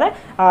వదిలేరు కదా.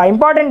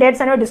 ఇంపార్టెంట్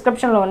డేట్స్ అనేవి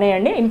డిస్క్రిప్షన్లో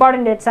ఉన్నాయండి.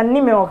 ఇంపార్టెంట్ డేట్స్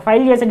అన్నీ మేము ఒక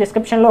ఫైల్ చేసే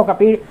డిస్క్రిప్షన్లో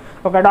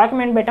ఒక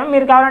డాక్యుమెంట్ పెట్టాం.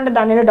 మీరు కావాలంటే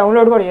దాన్ని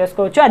డౌన్లోడ్ కూడా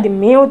చేసుకోవచ్చు. అది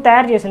మేము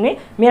తయారు చేసింది.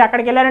 మీరు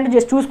అక్కడికి వెళ్ళారంటే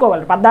జస్ట్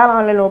చూసుకోవాలి. పద్దాలు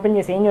ఆన్లైన్లో ఓపెన్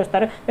చేసి ఏం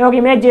చూస్తారు, మేము ఒక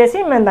ఇమేజ్ చేసి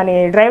మేము దాన్ని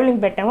డ్రైవ్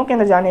లింక్ పెట్టాము,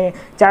 కింద దాన్ని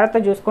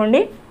జాగ్రత్తగా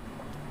చూసుకోండి.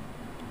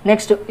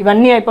 నెక్స్ట్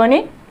ఇవన్నీ అయిపోయి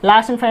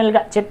లాస్ట్ అండ్ ఫైనల్గా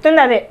చెప్తుంది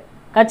అదే,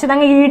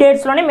 ఖచ్చితంగా ఈ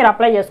డేట్స్లోనే మీరు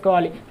అప్లై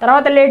చేసుకోవాలి.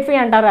 తర్వాత లేట్ ఫీ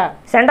అంటారా,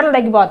 సెంటర్లు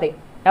తగ్గిపోతాయి.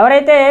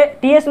 ఎవరైతే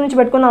టీఎస్ నుంచి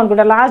పెట్టుకుందాం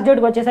అనుకుంటారు లాస్ట్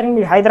డేట్కి వచ్చేసరికి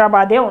మీరు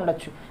హైదరాబాదే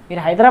ఉండొచ్చు.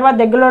 మీరు హైదరాబాద్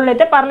దగ్గర వాళ్ళు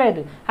అయితే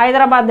పర్లేదు,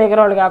 హైదరాబాద్ దగ్గర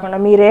వాళ్ళు కాకుండా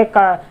మీరే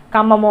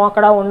ఖమ్మము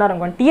అక్కడ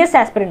ఉన్నారనుకోండి. టీఎస్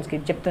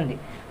ఆస్పిరెంట్స్కి చెప్తుంది.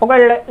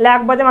 ఒకవేళ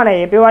లేకపోతే మన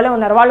ఏపీ వాళ్ళే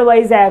ఉన్నారు, వాళ్ళు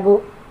వైజాగ్,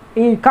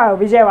 ఈ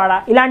విజయవాడ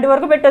ఇలాంటి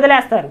వరకు పెట్టి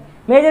వదిలేస్తారు.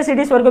 మేజర్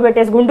సిటీస్ వరకు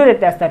పెట్టేసి గుంటూరు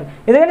ఎత్తేస్తారు.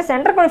 ఎందుకంటే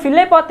సెంటర్ కొన్ని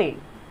ఫిల్ అయిపోతాయి.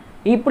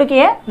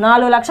 ఇప్పటికే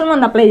 4 లక్షల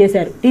మంది అప్లై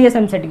చేశారు టీఎస్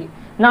ఎంసెట్కి,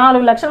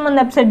 4 లక్షల మంది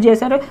ఎప్సెట్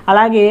చేశారు.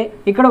 అలాగే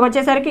ఇక్కడికి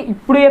వచ్చేసరికి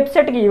ఇప్పుడు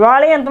ఎప్సెట్కి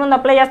ఇవాళ ఎంతమంది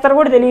అప్లై చేస్తారో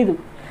కూడా తెలియదు.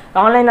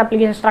 ఆన్లైన్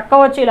అప్లికేషన్ స్ట్రక్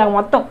అవ్వచ్చు. ఇలా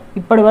మొత్తం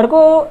ఇప్పటి వరకు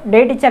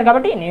డేట్ ఇచ్చారు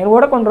కాబట్టి నేను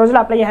కూడా కొన్ని రోజులు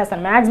అప్లై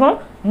చేస్తాను. మ్యాక్సిమం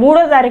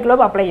 3వ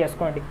తారీఖులోపు అప్లై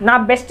చేసుకోండి. నా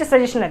బెస్ట్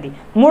సజెషన్ అది.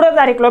 3వ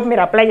తారీఖులోపు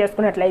మీరు అప్లై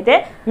చేసుకున్నట్లయితే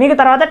మీకు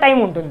తర్వాత టైం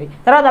ఉంటుంది.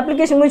 తర్వాత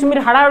అప్లికేషన్ గురించి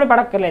మీరు హడావిడి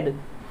పడక్కర్లేదు.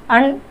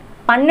 అండ్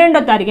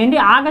 12వ తారీఖు ఏంటి,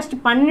 ఆగస్టు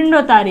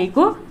 12వ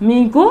తారీఖు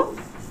మీకు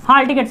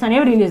హాల్ టికెట్స్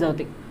అనేవి రిలీజ్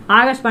అవుతాయి.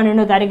 ఆగస్ట్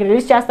 12వ తారీఖు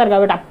రిలీజ్ చేస్తారు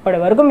కాబట్టి అప్పటి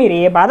వరకు మీరు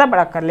ఏ బాధ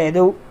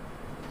పడక్కర్లేదు.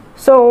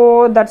 So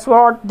that's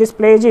what this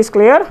page is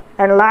clear.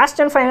 And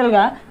last and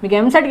ఫైనల్గా మీకు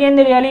ఎంసెట్కి ఏం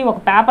తెలియాలి, ఒక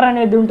పేపర్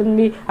అనేది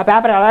ఉంటుంది. ఆ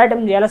పేపర్ ఎలా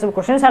అటెంప్ట్ చేయాలి, అసలు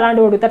క్వశ్చన్స్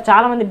అలాంటివి అడుగుతారు,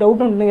 చాలామంది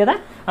డౌట్ ఉంటుంది కదా.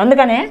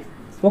 అందుకనే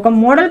ఒక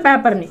మోడల్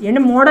పేపర్ని,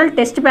 అంటే మోడల్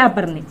టెస్ట్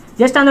పేపర్ని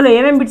జస్ట్ అందులో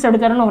ఏమేమి బిట్స్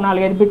అడుగుతారని ఒక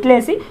 4-5 బిట్లు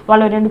వేసి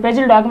వాళ్ళు 2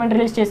 పేజీలు డాక్యుమెంట్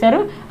రిలీజ్ చేశారు.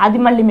 అది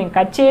మళ్ళీ మేము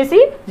కట్ చేసి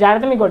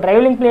జాగ్రత్త మీకు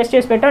డ్రైవ్ లింక్ ప్లేస్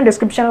చేసి పెట్టాం,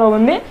 డిస్క్రిప్షన్లో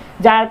ఉంది.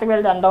 జాగ్రత్తగా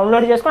వెళ్ళి దాన్ని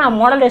డౌన్లోడ్ చేసుకొని ఆ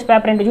మోడల్ టెస్ట్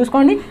పేపర్ ఏంటో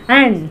చూసుకోండి.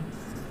 అండ్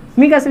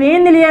మీకు అసలు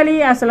ఏం తెలియాలి,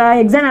 అసలు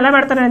ఎగ్జామ్ ఎలా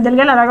పెడతారని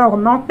తెలియాలి. అలాగే ఒక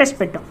మాక్ టెస్ట్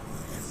పెట్టాం.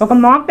 ఒక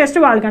మాక్ టెస్ట్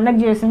వాళ్ళు కండక్ట్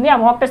చేసింది. ఆ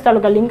మాక్ టెస్ట్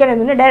తాలూకా లింక్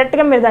అనేది ఉంది.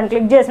 డైరెక్ట్గా మీరు దాన్ని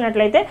క్లిక్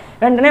చేసినట్లయితే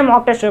వెంటనే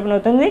మాక్ టెస్ట్ ఓపెన్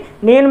అవుతుంది.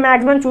 నేను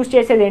మ్యాక్సిమం చూస్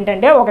చేసేది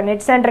ఏంటంటే ఒక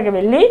నెట్ సెంటర్కి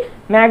వెళ్ళి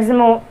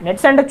మ్యాక్సిమం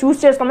నెట్ సెంటర్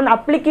చూస్ చేసుకోమని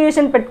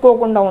అప్లికేషన్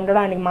పెట్టుకోకుండా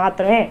ఉండడానికి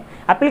మాత్రమే.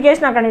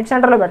 అప్లికేషన్ అక్కడ నెట్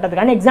సెంటర్లో పెట్టదు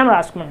కానీ ఎగ్జామ్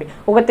రాసుకోండి.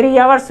 ఒక 3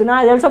 అవర్స్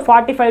నాకు తెలుసు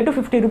 45 to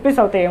 50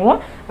 రూపీస్ అవుతాయేమో.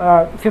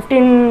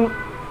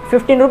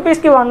 15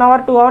 రూపీస్కి 1 hour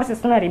 2 hours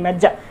ఇస్తున్నారు ఈ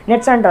మధ్య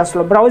నెట్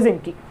సెంటర్స్లో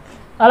బ్రౌజింగ్కి.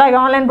 అలాగే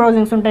ఆన్లైన్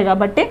బ్రౌజింగ్స్ ఉంటాయి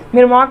కాబట్టి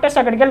మీరు మాక్ టెస్ట్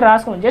అక్కడికి వెళ్ళి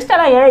రాసుకోండి. జస్ట్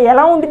అలా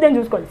ఎలా ఉంటుంది అని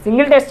చూసుకోండి.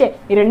 సింగిల్ టెస్టే,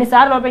 మీరు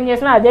ఎన్నిసార్లు ఓపెన్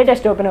చేసినా అదే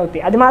టెస్ట్ ఓపెన్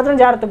అవుతుంది. అది మాత్రం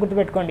జాగ్రత్తగా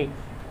గుర్తుపెట్టుకోండి.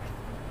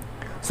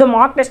 సో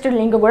మాక్ టెస్ట్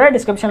లింక్ కూడా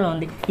డిస్క్రిప్షన్లో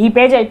ఉంది. ఈ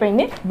పేజ్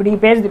అయిపోయింది. ఇప్పుడు ఈ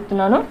పేజ్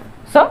తిప్పుతున్నాను.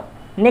 సో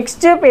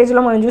నెక్స్ట్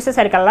పేజ్లో మనం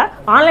చూసేసరికల్లా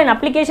ఆన్లైన్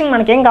అప్లికేషన్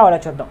మనకేం కావాలో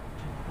చూద్దాం.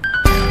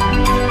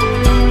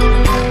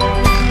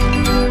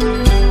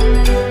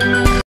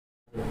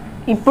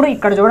 ఇప్పుడు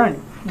ఇక్కడ చూడండి,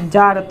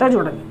 జాగ్రత్తగా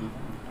చూడండి.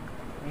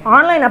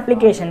 ఆన్లైన్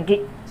అప్లికేషన్కి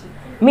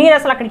మీరు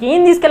అసలు అక్కడికి ఏం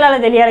తీసుకెళ్ళాలో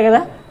తెలియాలి కదా.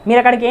 మీరు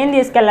అక్కడికి ఏం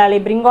తీసుకెళ్ళాలి,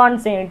 బ్రింగ్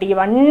ఆన్స్ ఏంటి,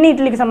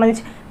 ఇవన్నిటికి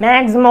సంబంధించి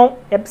మ్యాక్సిమం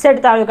వెబ్సైట్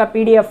తాలూకా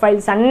పీడిఎఫ్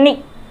ఫైల్స్ అన్నీ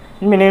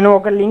నేను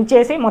ఒక లింక్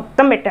చేసి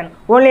మొత్తం పెట్టాను.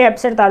 ఓన్లీ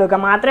వెబ్సైట్ తాలూకా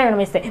మాత్రమే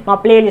కనిపిస్తాయి. మా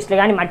ప్లేలిస్ట్లు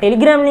కానీ మా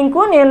టెలిగ్రామ్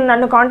లింకు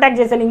నన్ను కాంటాక్ట్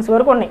చేసే లింక్స్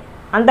వరకు ఉన్నాయి.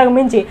 అంతకు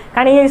మించి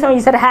కనీసం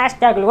ఈసారి హ్యాష్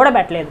ట్యాగ్లు కూడా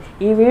పెట్టలేదు.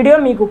 ఈ వీడియో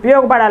మీకు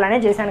ఉపయోగపడాలనే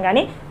చేశాను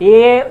కానీ ఏ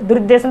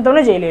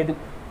దురుద్దేశంతోనూ చేయలేదు.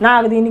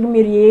 నాకు దీనికి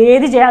మీరు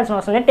ఏది చేయాల్సిన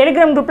అవసరం లేదు.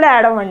 టెలిగ్రామ్ గ్రూప్లో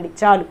యాడ్ అవ్వండి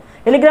చాలు.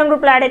 టెలిగ్రామ్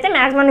గ్రూప్లో యాడ్ అయితే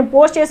మ్యాక్సిమం నేను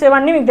పోస్ట్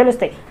చేసేవన్నీ మీకు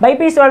తెలుస్తాయి.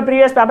 బైపీసీ వాళ్ళు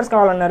ప్రీవియస్ పేపర్స్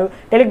కావాలన్నారు,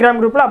 టెలిగ్రామ్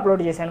గ్రూప్లో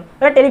అప్లోడ్ చేశాను.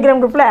 అలా టెలిగ్రామ్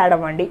గ్రూప్లో యాడ్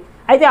అవ్వండి.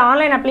 అయితే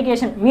ఆన్లైన్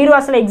అప్లికేషన్ మీరు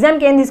అసలు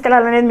ఎగ్జామ్కి ఏం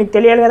తీసుకెళ్ళాలనేది మీకు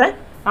తెలియాలి కదా.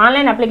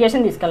 ఆన్లైన్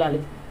అప్లికేషన్ తీసుకెళ్ళాలి.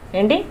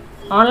 ఏంటి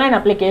ఆన్లైన్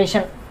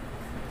అప్లికేషన్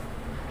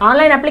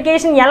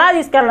ఎలా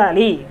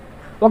తీసుకెళ్ళాలి,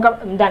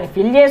 దాన్ని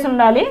ఫిల్ చేసి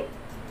ఉండాలి.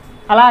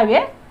 అలాగే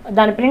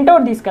దాని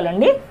ప్రింట్అవుట్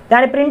తీసుకెళ్ళండి.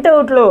 దాని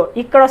ప్రింట్అవుట్లో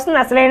ఇక్కడ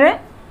వస్తుంది అసలైన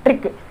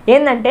ట్రిక్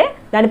ఏంటంటే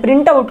దాని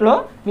ప్రింట్అవుట్లో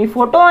మీ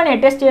ఫోటో అని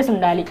అటెస్ట్ చేసి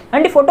ఉండాలి.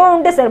 అంటే ఫోటో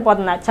ఉంటే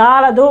సరిపోతుందా,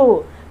 చాలదు.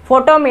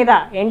 ఫోటో మీద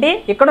ఏంటి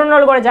ఇక్కడ ఉన్న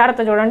వాళ్ళు కూడా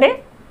జాగ్రత్త చూడండి.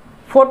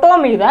 ఫోటో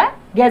మీద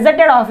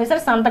గెజెటెడ్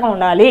ఆఫీసర్ సంతకం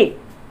ఉండాలి.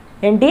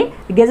 ఏంటి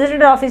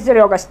గెజెటెడ్ ఆఫీసర్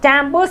యొక్క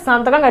స్టాంపు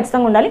సంతకం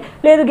ఖచ్చితంగా ఉండాలి.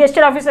 లేదు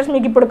గెస్టెడ్ ఆఫీసర్స్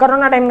మీకు ఇప్పుడు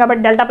కరోనా టైం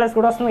కాబట్టి డెల్టా ప్లస్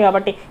కూడా వస్తుంది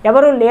కాబట్టి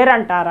ఎవరు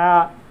లేరంటారా?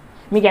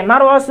 మీకు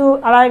ఎంఆర్ఓస్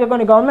అలాగే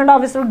కొన్ని గవర్నమెంట్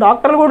ఆఫీసులు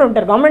డాక్టర్లు కూడా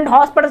ఉంటారు. గవర్నమెంట్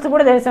హాస్పిటల్స్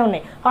కూడా తెలిసే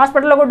ఉన్నాయి.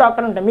 హాస్పిటల్లో కూడా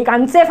డాక్టర్లు ఉంటారు. మీకు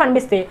అన్సేఫ్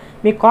అనిపిస్తే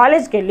మీ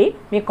కాలేజ్కి వెళ్ళి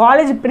మీ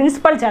కాలేజ్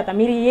ప్రిన్సిపల్ చేత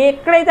మీరు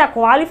ఎక్కడైతే ఆ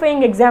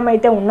క్వాలిఫైయింగ్ ఎగ్జామ్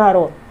అయితే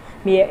ఉన్నారో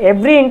మీ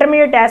ఎవ్రీ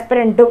ఇంటర్మీడియట్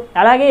ఆస్పిరెంట్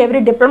అలాగే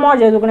ఎవ్రీ డిప్లొమా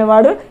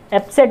చదువుకునేవాడు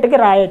EAPCETకి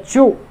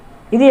రాయొచ్చు.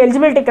 ఇది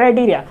ఎలిజిబిలిటీ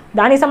క్రైటీరియా.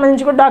 దానికి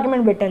సంబంధించి కూడా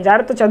డాక్యుమెంట్ పెట్టాను,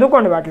 జాగ్రత్త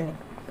చదువుకోండి వాటిని.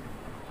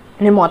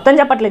 నేను మొత్తం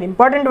చెప్పట్లేదు,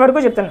 ఇంపార్టెంట్ వరకు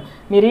చెప్తాను.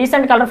 మీ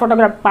recent colour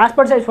photograph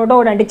passport size photo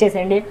కూడా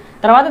అంటించేసేయండి.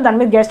 తర్వాత దాని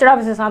మీద గెస్టెడ్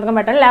ఆఫీసర్ సంతకం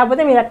పెట్టండి.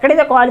 లేకపోతే మీరు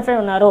ఎక్కడైతే క్వాలిఫై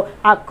ఉన్నారో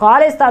ఆ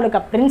కాలేజ్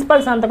తాలూకా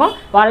ప్రిన్సిపల్ సంతకం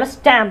వాళ్ళ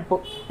స్టాంపు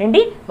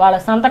ఏంటి వాళ్ళ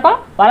సంతకం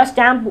వాళ్ళ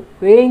స్టాంపు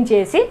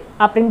వేయించేసి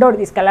ఆ ప్రింట్అవుట్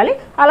తీసుకెళ్ళాలి.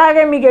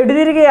 అలాగే మీకు ఎటు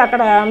తిరిగి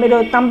అక్కడ మీరు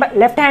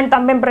లెఫ్ట్ హ్యాండ్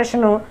థంబ్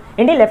ఇంప్రెషన్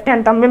ఏంటి లెఫ్ట్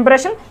హ్యాండ్ థంబ్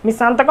ఇంప్రెషన్ మీ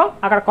సంతకం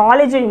అక్కడ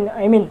కాలేజ్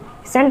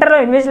సెంటర్లో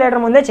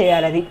ఇన్విజిలేటర్ ముందే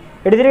చేయాలి. అది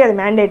ఎటు తిరిగి అది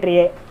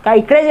మ్యాండేటరీయే.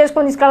 ఇక్కడే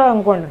చేసుకొని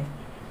తీసుకెళ్ళాలనుకోండి,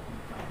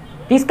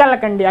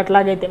 తీసుకెళ్ళకండి.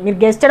 అట్లాగైతే మీరు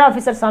గెస్టెడ్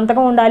ఆఫీసర్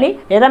సంతకం ఉండాలి,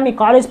 లేదా మీ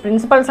కాలేజ్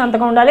ప్రిన్సిపల్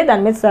సంతకం ఉండాలి,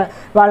 దాని మీద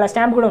వాళ్ళ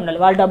స్టాంప్ కూడా ఉండాలి.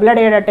 వాళ్ళు డబ్బులు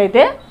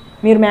అడిగేటట్టయితే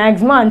మీరు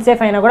మ్యాక్సిమం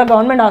అన్సేఫ్ అయినా కూడా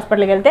గవర్నమెంట్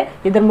హాస్పిటల్కి వెళ్తే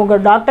 2-3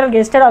 డాక్టర్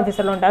గెస్టెడ్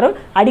ఆఫీసర్లు ఉంటారు.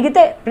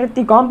 అడిగితే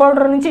ప్రతి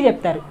కాంపౌండర్ నుంచి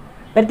చెప్తారు.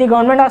 ప్రతి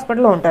గవర్నమెంట్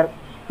హాస్పిటల్లో ఉంటారు.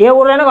 ఏ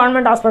ఊళ్ళైనా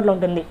గవర్నమెంట్ హాస్పిటల్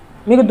ఉంటుంది.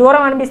 మీకు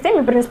దూరం అనిపిస్తే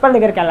మీ ప్రిన్సిపల్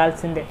దగ్గరికి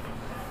వెళ్ళాల్సిందే.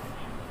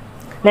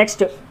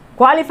 నెక్స్ట్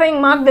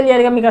క్వాలిఫైయింగ్ మార్క్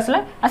తెలియాలిగా మీకు.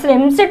 అసలు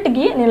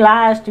EAPCETకి నేను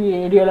లాస్ట్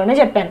వీడియోలోనే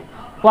చెప్పాను.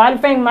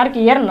 క్వాలిఫైయింగ్ మార్క్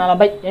ఇయర్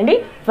 40 ఏంటి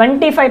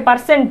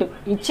 25%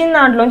 ఇచ్చిన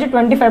దాంట్లోంచి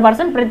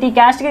 25% ప్రతి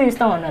క్యాస్ట్కి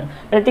తీస్తామన్నారు.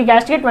 ప్రతి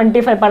క్యాస్ట్కి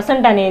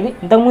 25% అనేది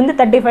ఇంతకుముందు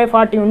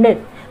 35-40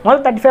 ఉండేది.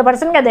 మొదలు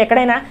 35%కి అది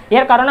ఎక్కడైనా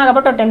ఇయర్ కరోనా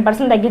కాబట్టి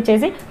 10%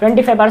 తగ్గించేసి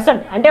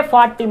 25% అంటే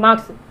 40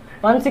 మార్క్స్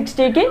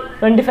 160కి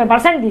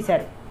 25%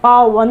 తీశారు.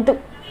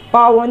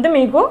 పావు వంతు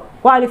మీకు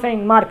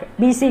క్వాలిఫైయింగ్ మార్క్.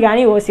 బీసీ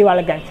కానీ ఓసీ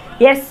వాళ్ళకి కానీ.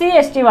 ఎస్సీ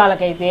ఎస్టీ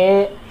వాళ్ళకైతే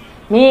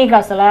మీకు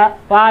అసలు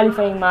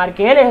క్వాలిఫైయింగ్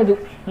మార్కే లేదు.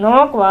 No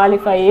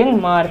qualifying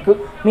mark.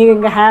 మీకు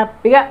ఇంకా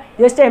హ్యాపీగా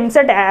జస్ట్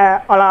EAPCET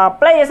అలా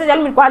అప్లై చేస్తే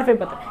చాలు మీరు క్వాలిఫై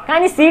అయిపోతారు.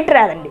 కానీ సీట్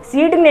రాదండి.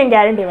 సీట్కి నేను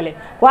గ్యారంటీ ఇవ్వలేదు.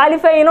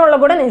 క్వాలిఫై అయిన వాళ్ళు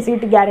కూడా నేను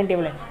సీట్కి గ్యారంటీ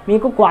ఇవ్వలేదు.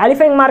 మీకు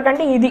క్వాలిఫైయింగ్ మార్క్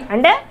అంటే ఇది,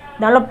 అంటే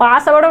దానిలో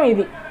పాస్ అవ్వడం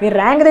ఇది. మీరు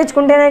ర్యాంక్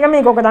తెచ్చుకుంటేనే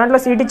మీకు ఒక దాంట్లో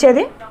సీట్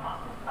ఇచ్చేది.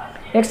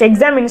 Next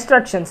exam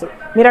instructions.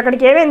 మీరు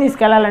అక్కడికి ఏమేమి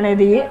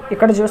తీసుకెళ్ళాలనేది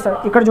ఇక్కడ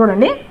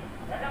చూడండి.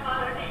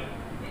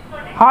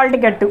 హాల్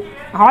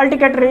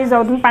టికెట్ రిలీజ్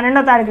అవుతుంది.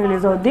 12వ తారీఖు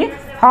రిలీజ్ అవుద్ది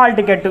హాల్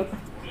టికెట్.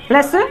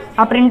 ప్లస్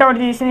ఆ ప్రింట్అవుట్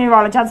తీసి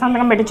వాళ్ళ చేత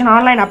సంతకం పెట్టించిన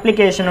ఆన్లైన్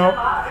అప్లికేషను.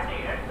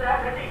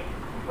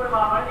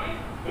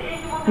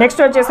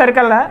 నెక్స్ట్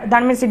వచ్చేసరికల్లా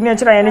దాని మీద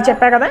సిగ్నేచర్ అవన్నీ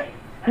చెప్పా కదా.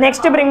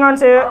 నెక్స్ట్ బ్రింగ్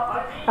ఆన్స్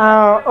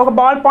ఒక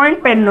బాల్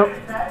పాయింట్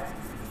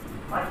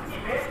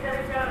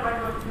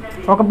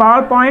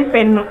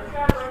పెన్ను.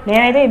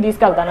 నేనైతే ఇది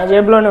తీసుకెళ్తాను, నా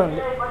జేబులోనే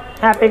ఉంది.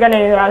 హ్యాపీగా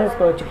నేను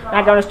రాసేసుకోవచ్చు.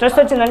 నాకు ఏమైనా స్ట్రెస్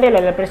వచ్చిందంటే ఇలా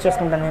ప్రెస్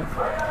చేసుకుంటాను నేను.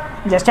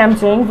 Just I'm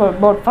saying for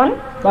about fun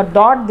but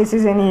not this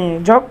is any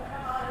joke.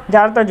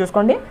 జాగ్రత్తగా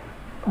చూసుకోండి.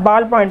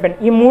 బాల్ పాయింట్ పెన్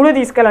ఈ 3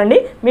 తీసుకెళ్ళండి.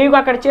 మీకు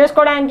అక్కడ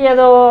చేసుకోవడానికి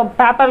ఏదో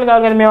పేపర్లు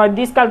కావాలి కదా, మేము అది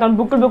తీసుకెళ్తాం.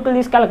 బుక్కులు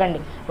తీసుకెళ్ళకండి.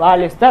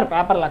 వాళ్ళు ఇస్తారు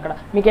పేపర్లు. అక్కడ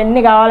మీకు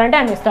ఎన్ని కావాలంటే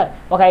అన్ని ఇస్తారు.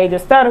 ఒక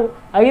 5 ఇస్తారు.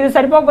 5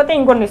 సరిపోకపోతే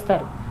ఇంకొన్ని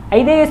ఇస్తారు.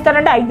 5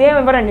 ఇస్తారంటే 5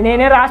 ఇవ్వరండి.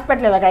 నేనే రాసి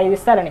పెట్టలేదు ఒక 5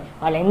 ఇస్తారని.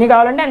 వాళ్ళు ఎన్ని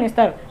కావాలంటే అన్ని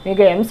ఇస్తారు.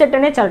 మీకు EAPCET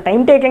అనేది చాలా టైం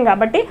టేకింగ్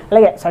కాబట్టి,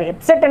 అలాగే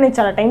EAPCET అనేది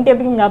చాలా టైం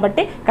టేకింగ్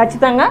కాబట్టి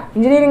ఖచ్చితంగా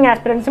ఇంజనీరింగ్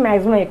ఆస్పిరెంట్స్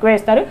మ్యాక్సిమం ఎక్కువ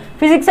ఇస్తారు.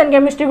 ఫిజిక్స్ అండ్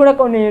కెమిస్ట్రీ కూడా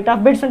కొన్ని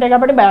టఫ్ బిట్స్ ఉంటాయి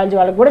కాబట్టి బయాలజీ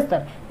వాళ్ళకి కూడా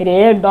ఇస్తారు. మీరు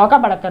ఏ డోకా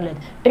పడక్కర్లేదు.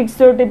 ట్రిక్స్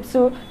టిప్స్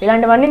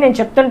ఇలాంటివన్నీ నేను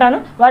చెప్తుంటాను.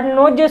 వాటిని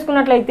నోట్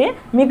చేసుకున్నట్లయితే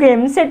మీకు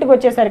EAPCETకి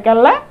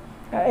వచ్చేసరికల్లా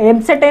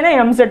EAPCET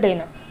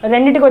అయినా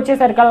రెండింటికి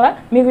వచ్చేసరికల్లా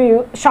మీకు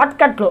షార్ట్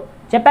కట్లో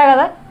చెప్పా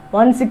కదా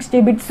 160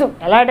 బిట్స్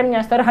ఎలా అటెంప్ట్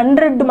చేస్తారు,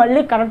 100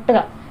 మళ్ళీ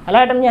కరెక్ట్గా ఎలా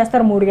అటెంప్ట్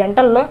చేస్తారు 3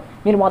 గంటల్లో.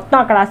 మీరు మొత్తం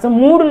అక్కడ అసలు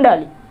 3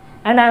 ఉండాలి.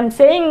 And I'm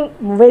saying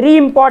very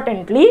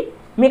importantly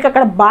మీకు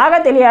అక్కడ బాగా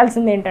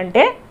తెలియాల్సింది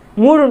ఏంటంటే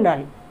 3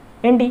 ఉండాలి.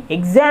 ఏంటి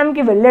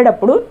ఎగ్జామ్కి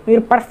వెళ్ళేటప్పుడు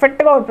మీరు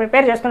పర్ఫెక్ట్గా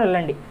ప్రిపేర్ చేసుకుని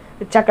వెళ్ళండి.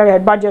 చక్కగా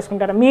హెడ్ బాత్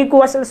చేసుకుంటారు. మీకు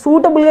అసలు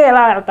సూటబుల్గా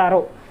ఎలా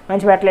వెళ్తారో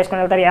మంచి బట్టలు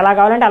వేసుకొని వెళ్తారు. ఎలా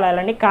కావాలంటే అలా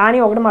వెళ్ళండి. కానీ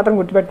ఒకటి మాత్రం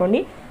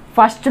గుర్తుపెట్టుకోండి,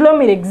 ఫస్ట్లో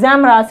మీరు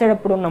ఎగ్జామ్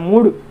రాసేటప్పుడు ఉన్న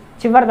 3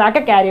 చివరి దాకా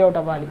క్యారీ అవుట్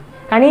అవ్వాలి.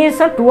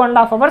 కనీసం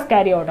 2.5 hours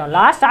క్యారీ అవుట్ అవ్వాలి.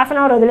 లాస్ట్ హాఫ్ అన్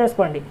అవర్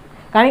వదిలేసుకోండి,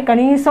 కానీ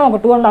కనీసం ఒక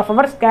 2.5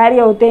 hours క్యారీ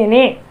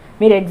అవుతేనే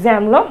మీరు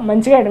ఎగ్జామ్లో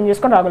మంచిగా అటెంప్ట్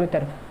చేసుకొని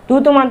రాగలుగుతారు.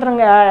 తూతు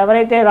మంత్రంగా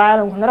ఎవరైతే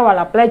రాయాలనుకున్నారో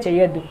వాళ్ళు అప్లై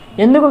చేయొద్దు.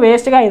 ఎందుకు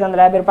వేస్ట్గా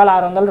 550 రూపాయలు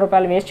 600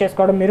 రూపాయలు వేస్ట్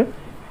చేసుకోవడం మీరు.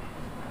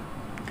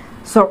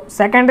 సో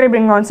సెకండరీ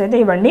బ్రింగ్ ఆన్స్ అయితే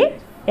ఇవ్వండి.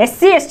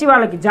 ఎస్సీ ఎస్టీ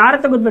వాళ్ళకి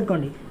జాగ్రత్త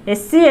గుర్తుపెట్టుకోండి.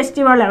 ఎస్సీ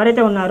ఎస్టీ వాళ్ళు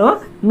ఎవరైతే ఉన్నారో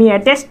మీ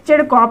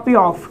attested copy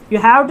of you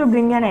have to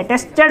bring an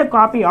attested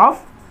copy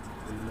of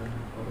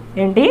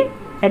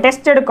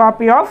attested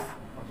copy of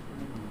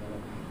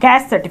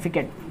caste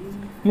certificate.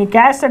 Me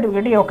caste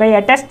certificate ఒక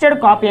అటెస్టెడ్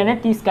కాపీ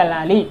అనేది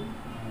తీసుకెళ్ళాలి.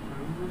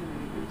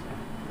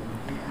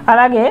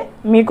 అలాగే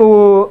మీకు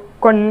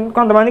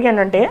కొంతమందికి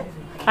ఏంటంటే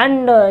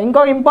అండ్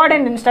ఇంకో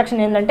ఇంపార్టెంట్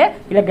ఇన్స్ట్రక్షన్ ఏంటంటే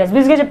ఇలా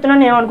గజిబిజిగా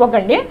చెప్తున్నాను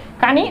ఏమనుకోకండి,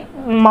 కానీ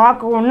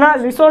మాకు ఉన్న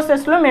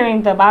రిసోర్సెస్లో మేము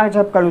ఇంత బాగా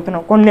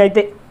చెప్పగలుగుతున్నాం. కొన్ని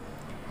అయితే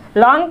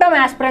లాంగ్ టర్మ్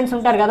ఆస్పిరెంట్స్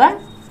ఉంటారు కదా,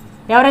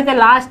 ఎవరైతే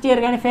లాస్ట్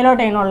ఇయర్ కానీ ఫెయిల్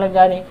అవుట్ అయిన వాళ్ళకి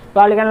కానీ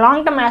వాళ్ళు కానీ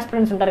లాంగ్ టర్మ్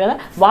ఆస్పిరెంట్స్ ఉంటారు కదా,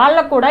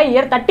 వాళ్ళకు కూడా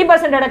ఇయర్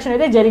 30% రిడక్షన్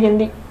అయితే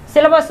జరిగింది.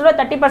 సిలబస్లో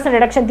 30%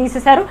 రిడక్షన్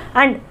తీసేశారు.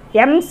 అండ్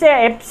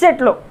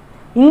EAPCETలో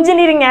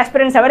ఇంజనీరింగ్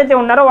ఆస్పిరెంట్స్ ఎవరైతే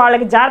ఉన్నారో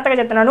వాళ్ళకి జాగ్రత్తగా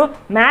చెప్తున్నాను,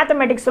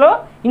 మ్యాథమెటిక్స్లో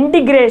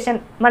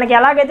ఇంటిగ్రేషన్ మనకి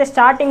ఎలాగైతే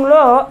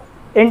స్టార్టింగ్లో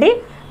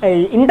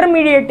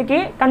ఇంటర్మీడియట్కి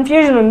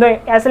కన్ఫ్యూజన్ ఉందో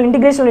అసలు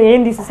ఇంటిగ్రేషన్లో ఏం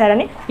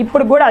తీసేశారని,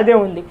 ఇప్పుడు కూడా అదే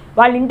ఉంది.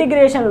 వాళ్ళు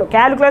ఇంటిగ్రేషన్లో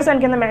క్యాలిక్యులస్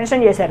అని కింద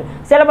మెన్షన్ చేశారు.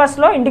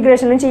 సిలబస్లో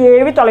ఇంటిగ్రేషన్ నుంచి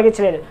ఏవి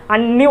తొలగించలేదు,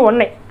 అన్నీ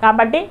ఉన్నాయి.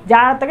 కాబట్టి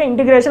జాగ్రత్తగా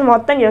ఇంటిగ్రేషన్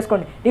మొత్తం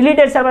చేసుకోండి.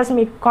 డిలీటెడ్ సిలబస్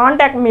మీ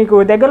కాంటాక్ట్ మీకు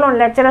దగ్గరలో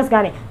ఉన్న లెక్చరర్స్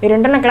కానీ మీరు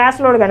ఇంటర్న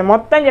క్లాస్లో కానీ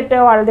మొత్తం చెప్తే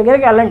వాళ్ళ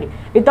దగ్గరికి వెళ్ళండి.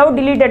 వితౌట్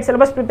డిలీటెడ్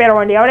సిలబస్ ప్రిపేర్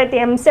అవ్వండి.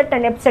 ఎవరైతే ఎంసెట్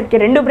అండ్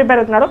EAPCETకి 2 ప్రిపేర్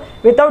అవుతున్నారో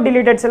వితౌట్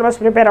డిలీటెడ్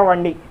సిలబస్ ప్రిపేర్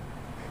అవ్వండి.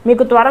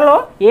 మీకు త్వరలో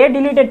ఏ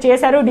డిలీటెడ్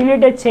చేశారు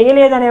డిలీటెడ్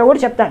చేయలేదు అనేవి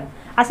కూడా చెప్తాను.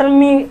 అసలు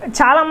మీ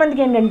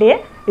చాలామందికి ఏంటంటే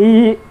ఈ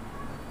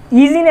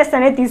ఈజీనెస్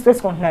అనేది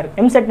తీసేసుకుంటున్నారు.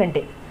 ఎంసెట్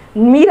అంటే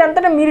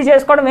మీరంతటా మీరు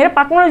చేసుకోవడం వేరే,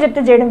 పక్కన వాళ్ళు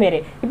చెప్తే చేయడం వేరే.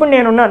 ఇప్పుడు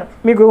నేనున్నాను,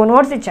 మీకు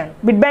నోట్స్ ఇచ్చాను,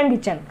 బిట్ బ్యాంక్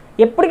ఇచ్చాను,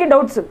 ఎప్పటికీ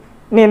డౌట్స్.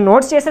 నేను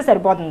నోట్స్ చేస్తే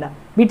సరిపోతుందా,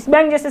 బిట్స్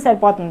బ్యాంక్ చేస్తే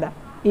సరిపోతుందా,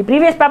 ఈ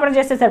ప్రీవియస్ పేపర్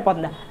చేస్తే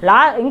సరిపోతుందా?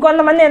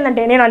 ఇంకొంతమంది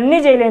ఏంటంటే నేను అన్నీ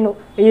చేయలేను,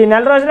 ఈ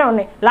నెల రోజులే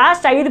ఉన్నాయి,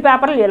 లాస్ట్ 5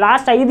 పేపర్లు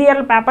లాస్ట్ 5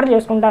 ఇయర్ల పేపర్లు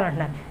చేసుకుంటాను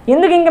అంటున్నారు.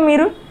 ఎందుకు? ఇంకా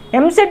మీరు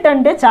ఎంసెట్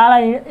అంటే చాలా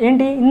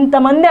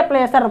ఇంతమంది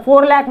అప్లై చేస్తారు.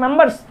 4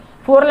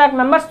 lakh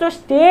మెంబర్స్తో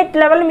స్టేట్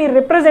లెవెల్ మీరు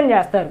రిప్రజెంట్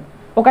చేస్తారు.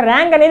 ఒక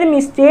ర్యాంక్ అనేది మీ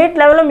స్టేట్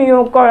లెవెల్లో మీ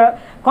యొక్క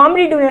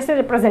కాంపిటేటివ్నెస్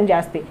రిప్రజెంట్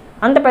చేస్తాయి.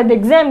 అంత పెద్ద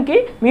ఎగ్జామ్కి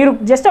మీరు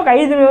జస్ట్ ఒక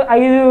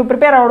 5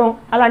 ప్రిపేర్ అవ్వడం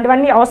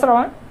అలాంటివన్నీ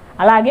అవసరమా?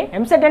 అలాగే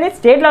ఎంసెట్ అనేది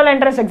state level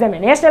entrance ఎగ్జామే,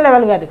 national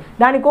level కాదు.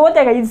 దానికి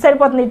పోతే ఇది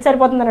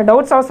సరిపోతుంది అనే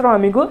డౌట్స్ అవసరమా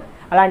మీకు?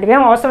 అలాంటివి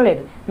ఏం అవసరం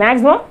లేదు.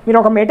 మ్యాక్సిమం మీరు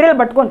ఒక మెటీరియల్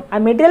పట్టుకోండి, ఆ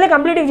మెటీరియల్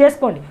కంప్లీట్గా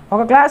చేసుకోండి,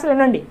 ఒక క్లాసులు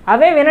వినండి,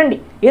 అవే వినండి.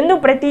 ఎందుకు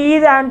ప్రతి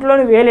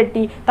దాంట్లోనూ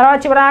వేలెట్టి తర్వాత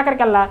చివరి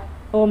ఆఖరికల్లా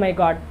ఓ మై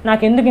గాడ్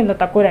నాకు ఎందుకు ఇంత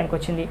తక్కువ ర్యాంక్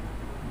వచ్చింది.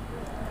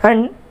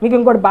 అండ్ మీకు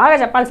ఇంకోటి బాగా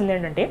చెప్పాల్సింది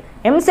ఏంటంటే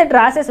ఎంసెట్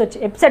రాసేసి వచ్చి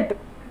EAPCET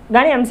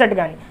కానీ ఎంసెట్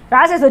కానీ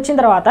రాసేసి వచ్చిన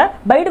తర్వాత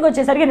బయటకు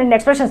వచ్చేసరికి 2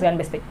 ఎక్స్ప్రెషన్స్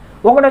కనిపిస్తాయి.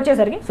 ఒకటి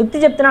వచ్చేసరికి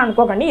సుత్తి చెప్తున్నా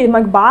అనుకోకండి, ఇది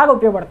మాకు బాగా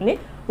ఉపయోగపడుతుంది.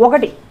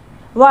 ఒకటి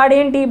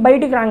వాడేంటి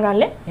బయటికి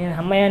రాగానే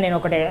నేను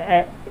ఒకటి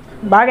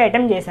బాగా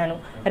అటెంప్ట్ చేశాను,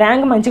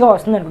 ర్యాంక్ మంచిగా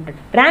వస్తుంది అనుకుంటాడు.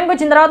 ర్యాంక్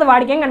వచ్చిన తర్వాత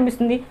వాడికి ఏం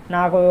కనిపిస్తుంది,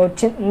 నాకు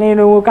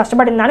నేను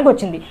కష్టపడిన దానికి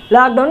వచ్చింది,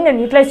 లాక్డౌన్ నేను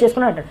యూటిలైజ్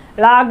చేసుకుని అంటాడు.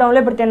 లాక్డౌన్లో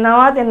ఇప్పుడు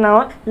తిన్నావా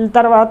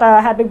తర్వాత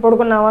హ్యాపీగా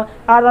పడుకున్నావా,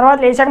 ఆ తర్వాత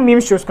లేచాక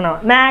మీమ్స్ చూసుకున్నావా,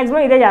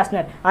 మ్యాక్సిమం ఇదే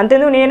చేస్తున్నారు.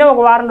 అంతేందుకు నేనే ఒక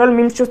వారం రోజులు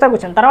మీమ్స్ చూస్తా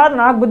కూర్చాను, తర్వాత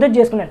నాకు బుద్ధి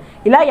చేసుకున్నాను.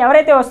 ఇలా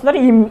ఎవరైతే వస్తున్నారో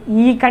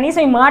ఈ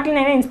కనీసం ఈ మాటలు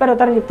నేనే ఇన్స్పైర్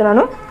అవుతారని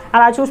చెప్తున్నాను.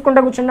 అలా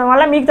చూసుకుంటూ కూర్చుండడం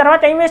వల్ల మీకు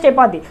తర్వాత టైం వేస్ట్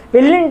అయిపోద్ది,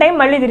 వెళ్ళిన టైం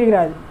మళ్ళీ తిరిగి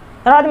రాదు.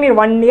 తర్వాత మీరు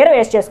 1 year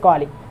వేస్ట్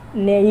చేసుకోవాలి.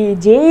 ఈ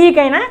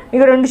జేఈకైనా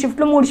మీకు 2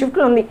 షిఫ్ట్లు 3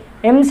 షిఫ్ట్లు ఉంది,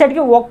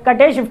 ఎంసెట్కి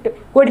ఒక్కటే షిఫ్ట్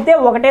కొడితే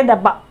ఒకటే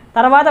దెబ్బ.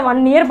 తర్వాత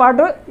 1 year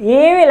పాటు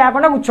ఏమీ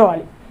లేకుండా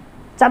కూర్చోవాలి.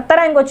 చెత్త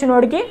ర్యాంక్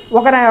వచ్చినోడికి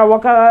ఒక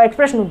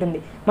ఎక్స్ప్రెషన్ ఉంటుంది,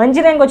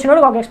 మంచి ర్యాంక్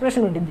వచ్చినోడికి ఒక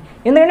ఎక్స్ప్రెషన్ ఉంటుంది.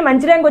 ఎందుకంటే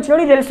మంచి ర్యాంక్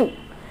వచ్చినోడికి తెలుసు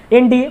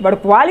ఏంటి వాడు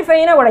క్వాలిఫై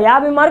అయినా కూడా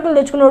 50 మార్కులు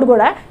తెచ్చుకున్నోడు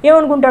కూడా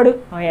ఏమనుకుంటాడు,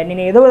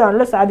 నేను ఏదో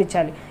దానిలో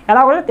సాధించాలి,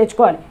 ఎలా కూడా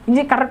తెచ్చుకోవాలి.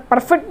 ఇది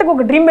పర్ఫెక్ట్గా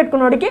ఒక డ్రీమ్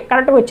పెట్టుకున్నోడికి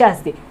కరెక్ట్గా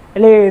వచ్చేస్తుంది.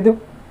 లేదు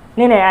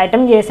నేను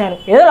అటెంప్ట్ చేశాను,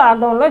 ఏదో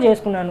లాక్డౌన్లో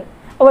చేసుకున్నాను,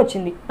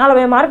 వచ్చింది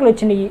 40 మార్కులు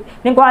వచ్చినాయి,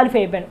 నేను క్వాలిఫై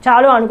అయిపోయాను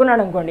చాలు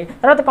అనుకున్నాడు అనుకోండి.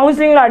 తర్వాత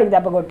కౌన్సిలింగ్లో అడిగి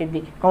దెబ్బ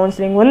కొట్టిద్ది.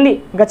 కౌన్సిలింగ్ ఉంది,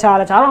 ఇంకా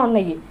చాలా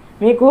ఉన్నాయి.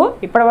 మీకు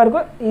ఇప్పటివరకు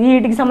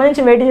వీటికి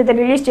సంబంధించిన వెయిటేజ్ అయితే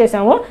రిలీజ్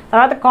చేసాము.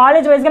 తర్వాత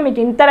కాలేజ్ వైజ్గా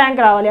మీకు ఇంత ర్యాంక్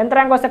రావాలి, ఎంత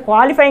ర్యాంక్ వస్తే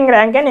క్వాలిఫైయింగ్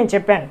ర్యాంకే నేను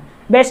చెప్పాను.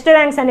 బెస్ట్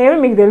ర్యాంక్స్ అనేవి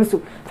మీకు తెలుసు.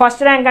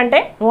 ఫస్ట్ ర్యాంక్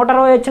అంటే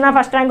 120 వచ్చినా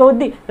ఫస్ట్ ర్యాంక్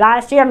అవుద్ది.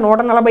 లాస్ట్ ఇయర్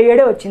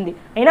 147 వచ్చింది,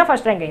 అయినా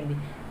ఫస్ట్ ర్యాంక్ అయింది.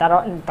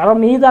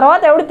 మీ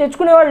తర్వాత ఎవడు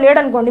తెచ్చుకునేవాడు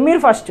లేడు అనుకోండి,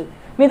 మీరు ఫస్ట్.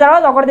 మీ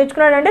తర్వాత ఒకటి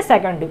తెచ్చుకున్నాడంటే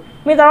సెకండ్,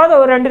 మీ తర్వాత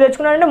 2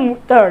 తెచ్చుకున్నాడంటే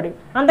థర్డ్.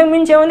 అంతకు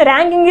మించి ఏముంది,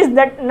 ranking is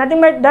that,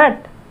 nothing but that.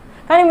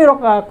 కానీ మీరు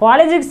ఒక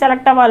కాలేజీకి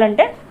సెలెక్ట్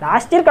అవ్వాలంటే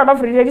last year cut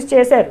off release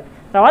చేశారు.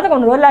 తర్వాత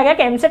కొన్ని రోజులు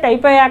ఆగాక ఎంసెట్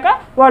అయిపోయాక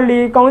వాళ్ళు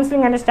ఈ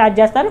కౌన్సిలింగ్ అనేది స్టార్ట్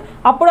చేస్తారు.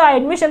 అప్పుడు ఆ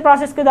అడ్మిషన్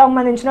ప్రాసెస్కి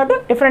సంబంధించినట్టు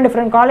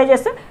డిఫరెంట్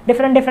కాలేజెస్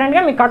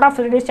డిఫరెంట్గా మీ కట్ ఆఫ్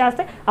రిలీజ్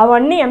చేస్తే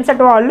అవన్నీ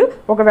ఎంసెట్ వాళ్ళు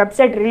ఒక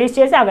వెబ్సైట్ రిలీజ్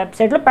చేసి ఆ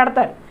వెబ్సైట్లో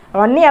పెడతారు.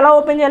 అవన్నీ ఎలా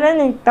ఓపెన్ చేయాలని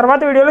నేను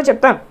తర్వాత వీడియోలో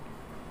చెప్తాను.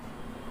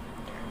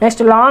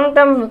 నెక్స్ట్ లాంగ్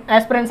టర్మ్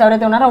ఆస్పిరెంట్స్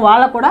ఎవరైతే ఉన్నారో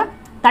వాళ్ళకు కూడా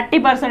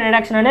 30%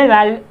 రిడక్షన్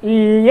అనేది ఈ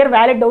ఇయర్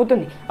వ్యాలిడ్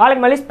అవుతుంది.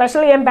 వాళ్ళకి మళ్ళీ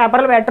స్పెషల్ ఏం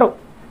పేపర్లు పెట్టరు,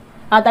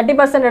 ఆ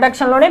 30%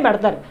 రిడక్షన్లోనే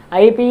పెడతారు.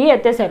 ఐపీఈ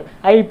ఎత్తేసారు,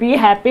 ఐపీఈ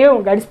హ్యాపీ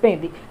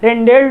గడిచిపోయింది.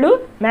 2 ఏళ్ళు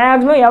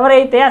మ్యాక్సిమం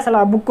ఎవరైతే అసలు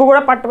ఆ బుక్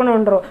కూడా పట్టుకుని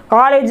ఉంటారో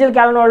కాలేజీలకు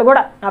వెళ్ళిన వాళ్ళు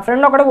కూడా, నా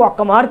ఫ్రెండ్ ఒకటికి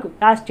 1 మార్కు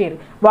లాస్ట్ ఇయర్,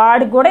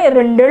 వాడికి కూడా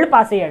 2 ఏళ్ళు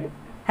పాస్ అయ్యాడు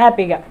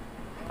హ్యాపీగా.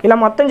 ఇలా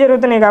మొత్తం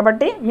జరుగుతున్నాయి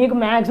కాబట్టి మీకు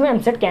మ్యాక్సిమం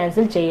ఎంసెట్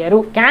క్యాన్సిల్ చేయరు.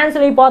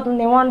 క్యాన్సిల్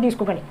అయిపోతుందేమో అని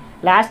తీసుకోకండి.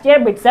 లాస్ట్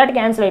ఇయర్ బిట్సెట్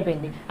క్యాన్సిల్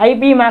అయిపోయింది,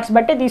 ఐపీఈ మార్క్స్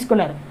బట్టే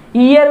తీసుకున్నారు.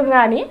 ఈ ఇయర్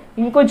కానీ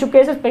ఇంకొంచెం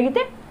కేసెస్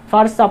పెరిగితే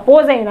ఫర్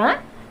సపోజ్ అయినా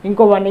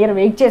ఇంకో 1 year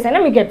వెయిట్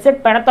చేసైనా మీకు వెబ్సైట్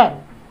పెడతారు.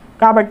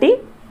 కాబట్టి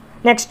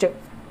నెక్స్ట్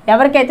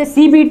ఎవరికైతే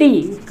CBT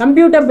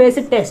computer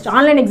based test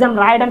online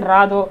exam రాయడం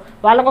రాదో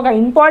వాళ్ళకు ఒక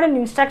ఇంపార్టెంట్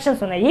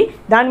ఇన్స్ట్రక్షన్స్ ఉన్నాయి.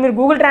 దాన్ని మీరు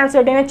గూగుల్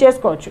ట్రాన్స్లేట్ అయినా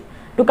చేసుకోవచ్చు.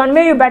 To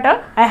convey you better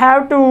I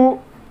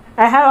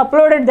have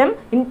uploaded them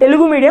in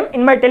Telugu medium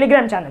in my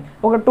Telegram channel.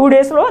 ఒక 2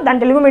 daysలో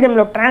దాని తెలుగు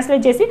మీడియంలో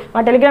ట్రాన్స్లేట్ చేసి మా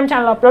టెలిగ్రామ్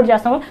ఛానల్లో అప్లోడ్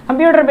చేస్తాము.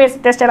 కంప్యూటర్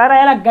బేస్డ్ టెస్ట్ ఎలా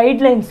రాయాలా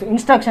గైడ్ లైన్స్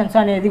ఇన్స్ట్రక్షన్స్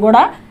అనేది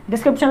కూడా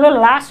డిస్క్రిప్షన్లో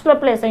లాస్ట్లో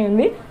ప్లేస్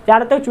అయ్యింది,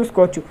 జాగ్రత్తగా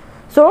చూసుకోవచ్చు.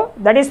 So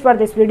that is for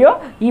this video.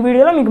 ఈ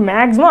వీడియోలో మీకు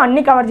మ్యాక్సిమం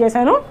అన్నీ కవర్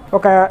చేశాను.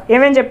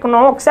 ఏమేమి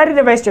చెప్పుకున్నామో ఒకసారి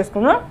రివైజ్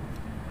చేసుకున్నాం.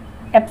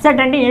 EAPCET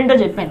అంటే ఏంటో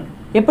చెప్పాను,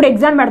 ఎప్పుడు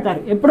ఎగ్జామ్ పెడతారు,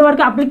 ఎప్పటి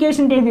వరకు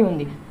అప్లికేషన్ తేదీ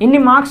ఉంది, ఎన్ని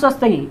మార్క్స్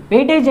వస్తాయి,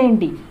 వెయిటేజ్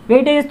ఏంటి,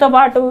 వెయిటేజ్తో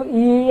పాటు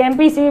ఈ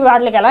ఎంపీసీ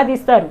వాటికి ఎలా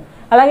తీస్తారు,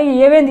 అలాగే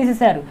ఏమేమి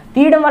తీసేశారు,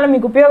 తీయడం వల్ల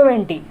మీకు ఉపయోగం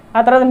ఏంటి,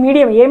 ఆ తర్వాత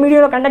ఏ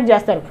మీడియంలో కండక్ట్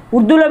చేస్తారు,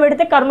 ఉర్దూలో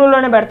పెడితే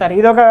కర్నూలులోనే పెడతారు,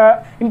 ఇది ఒక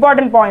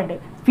ఇంపార్టెంట్ పాయింట్,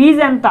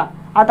 ఫీజు ఎంత,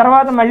 ఆ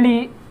తర్వాత మళ్ళీ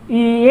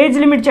ఈ ఏజ్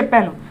లిమిట్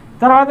చెప్పాను,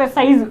 తర్వాత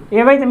సైజు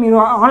ఏవైతే మీరు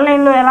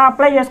ఆన్లైన్లో ఎలా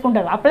అప్లై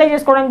చేసుకుంటారు, అప్లై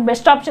చేసుకోవడానికి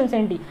బెస్ట్ ఆప్షన్స్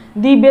ఏంటి,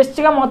 ది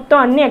బెస్ట్గా మొత్తం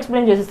అన్నీ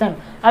ఎక్స్ప్లెయిన్ చేసేస్తాను.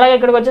 అలాగే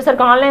ఇక్కడికి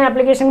వచ్చేసరికి ఆన్లైన్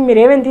అప్లికేషన్ మీరు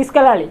ఏమేమి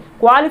తీసుకెళ్ళాలి,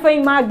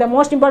 qualifying mark, the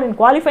most important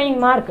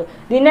qualifying mark,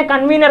 దీన్నే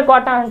కన్వీనర్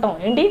కోటా అంటాం.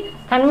 ఏంటి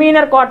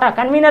కన్వీనర్ కోటా,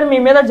 కన్వీనర్ మీ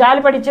మీద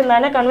జాలి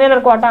పడిచ్చిందానే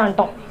కన్వీనర్ కోటా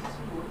అంటాం.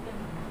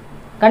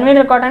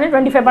 కన్వీనర్ కోటాని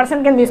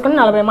 25% కింద తీసుకుని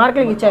 40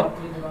 మార్కులకి ఇచ్చారు.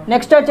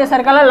 నెక్స్ట్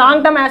వచ్చేసరికల్లా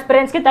లాంగ్ టర్మ్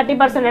ఆస్పిరెంట్స్కి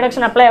 30%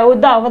 రిడక్షన్ అప్లై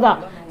అవ్వదా,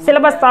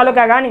 సిలబస్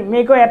తాలూకా కానీ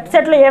మీకు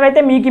EAPCETలో ఏవైతే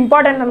మీకు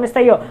ఇంపార్టెంట్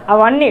అనిపిస్తాయో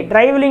అవన్నీ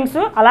డ్రైవ్ లింక్స్,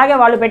 అలాగే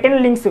వాళ్ళు పెట్టిన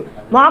లింక్స్,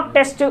 మాక్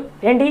టెస్ట్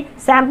ఏంటి,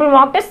 sample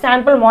mock test,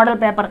 sample model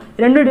paper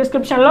రెండు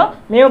డిస్క్రిప్షన్లో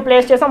మేము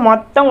ప్లేస్ చేసాం,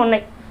 మొత్తం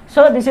ఉన్నాయి.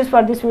 So this is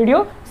for this video.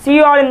 See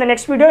you all in the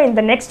next video. In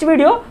the next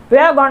video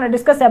we're gonna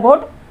discuss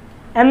about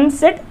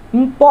EAPCET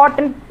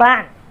important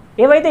plan.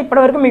 ఏవైతే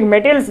ఇప్పటివరకు మీకు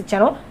materials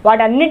ఇచ్చానో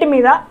వాటి అన్నిటి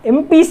మీద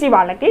ఎంపీసీ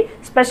వాళ్ళకి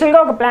స్పెషల్గా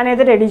ఒక ప్లాన్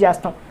అయితే రెడీ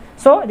చేస్తాం.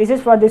 So this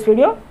is for this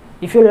video.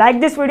 If you like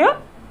this video,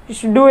 you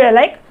should do a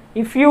like.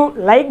 If you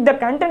like the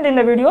content in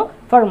the video,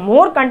 for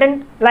more content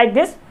like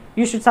this,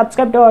 you should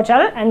subscribe to our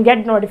channel and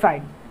get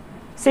notified.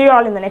 See you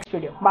all in the next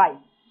video.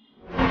 Bye.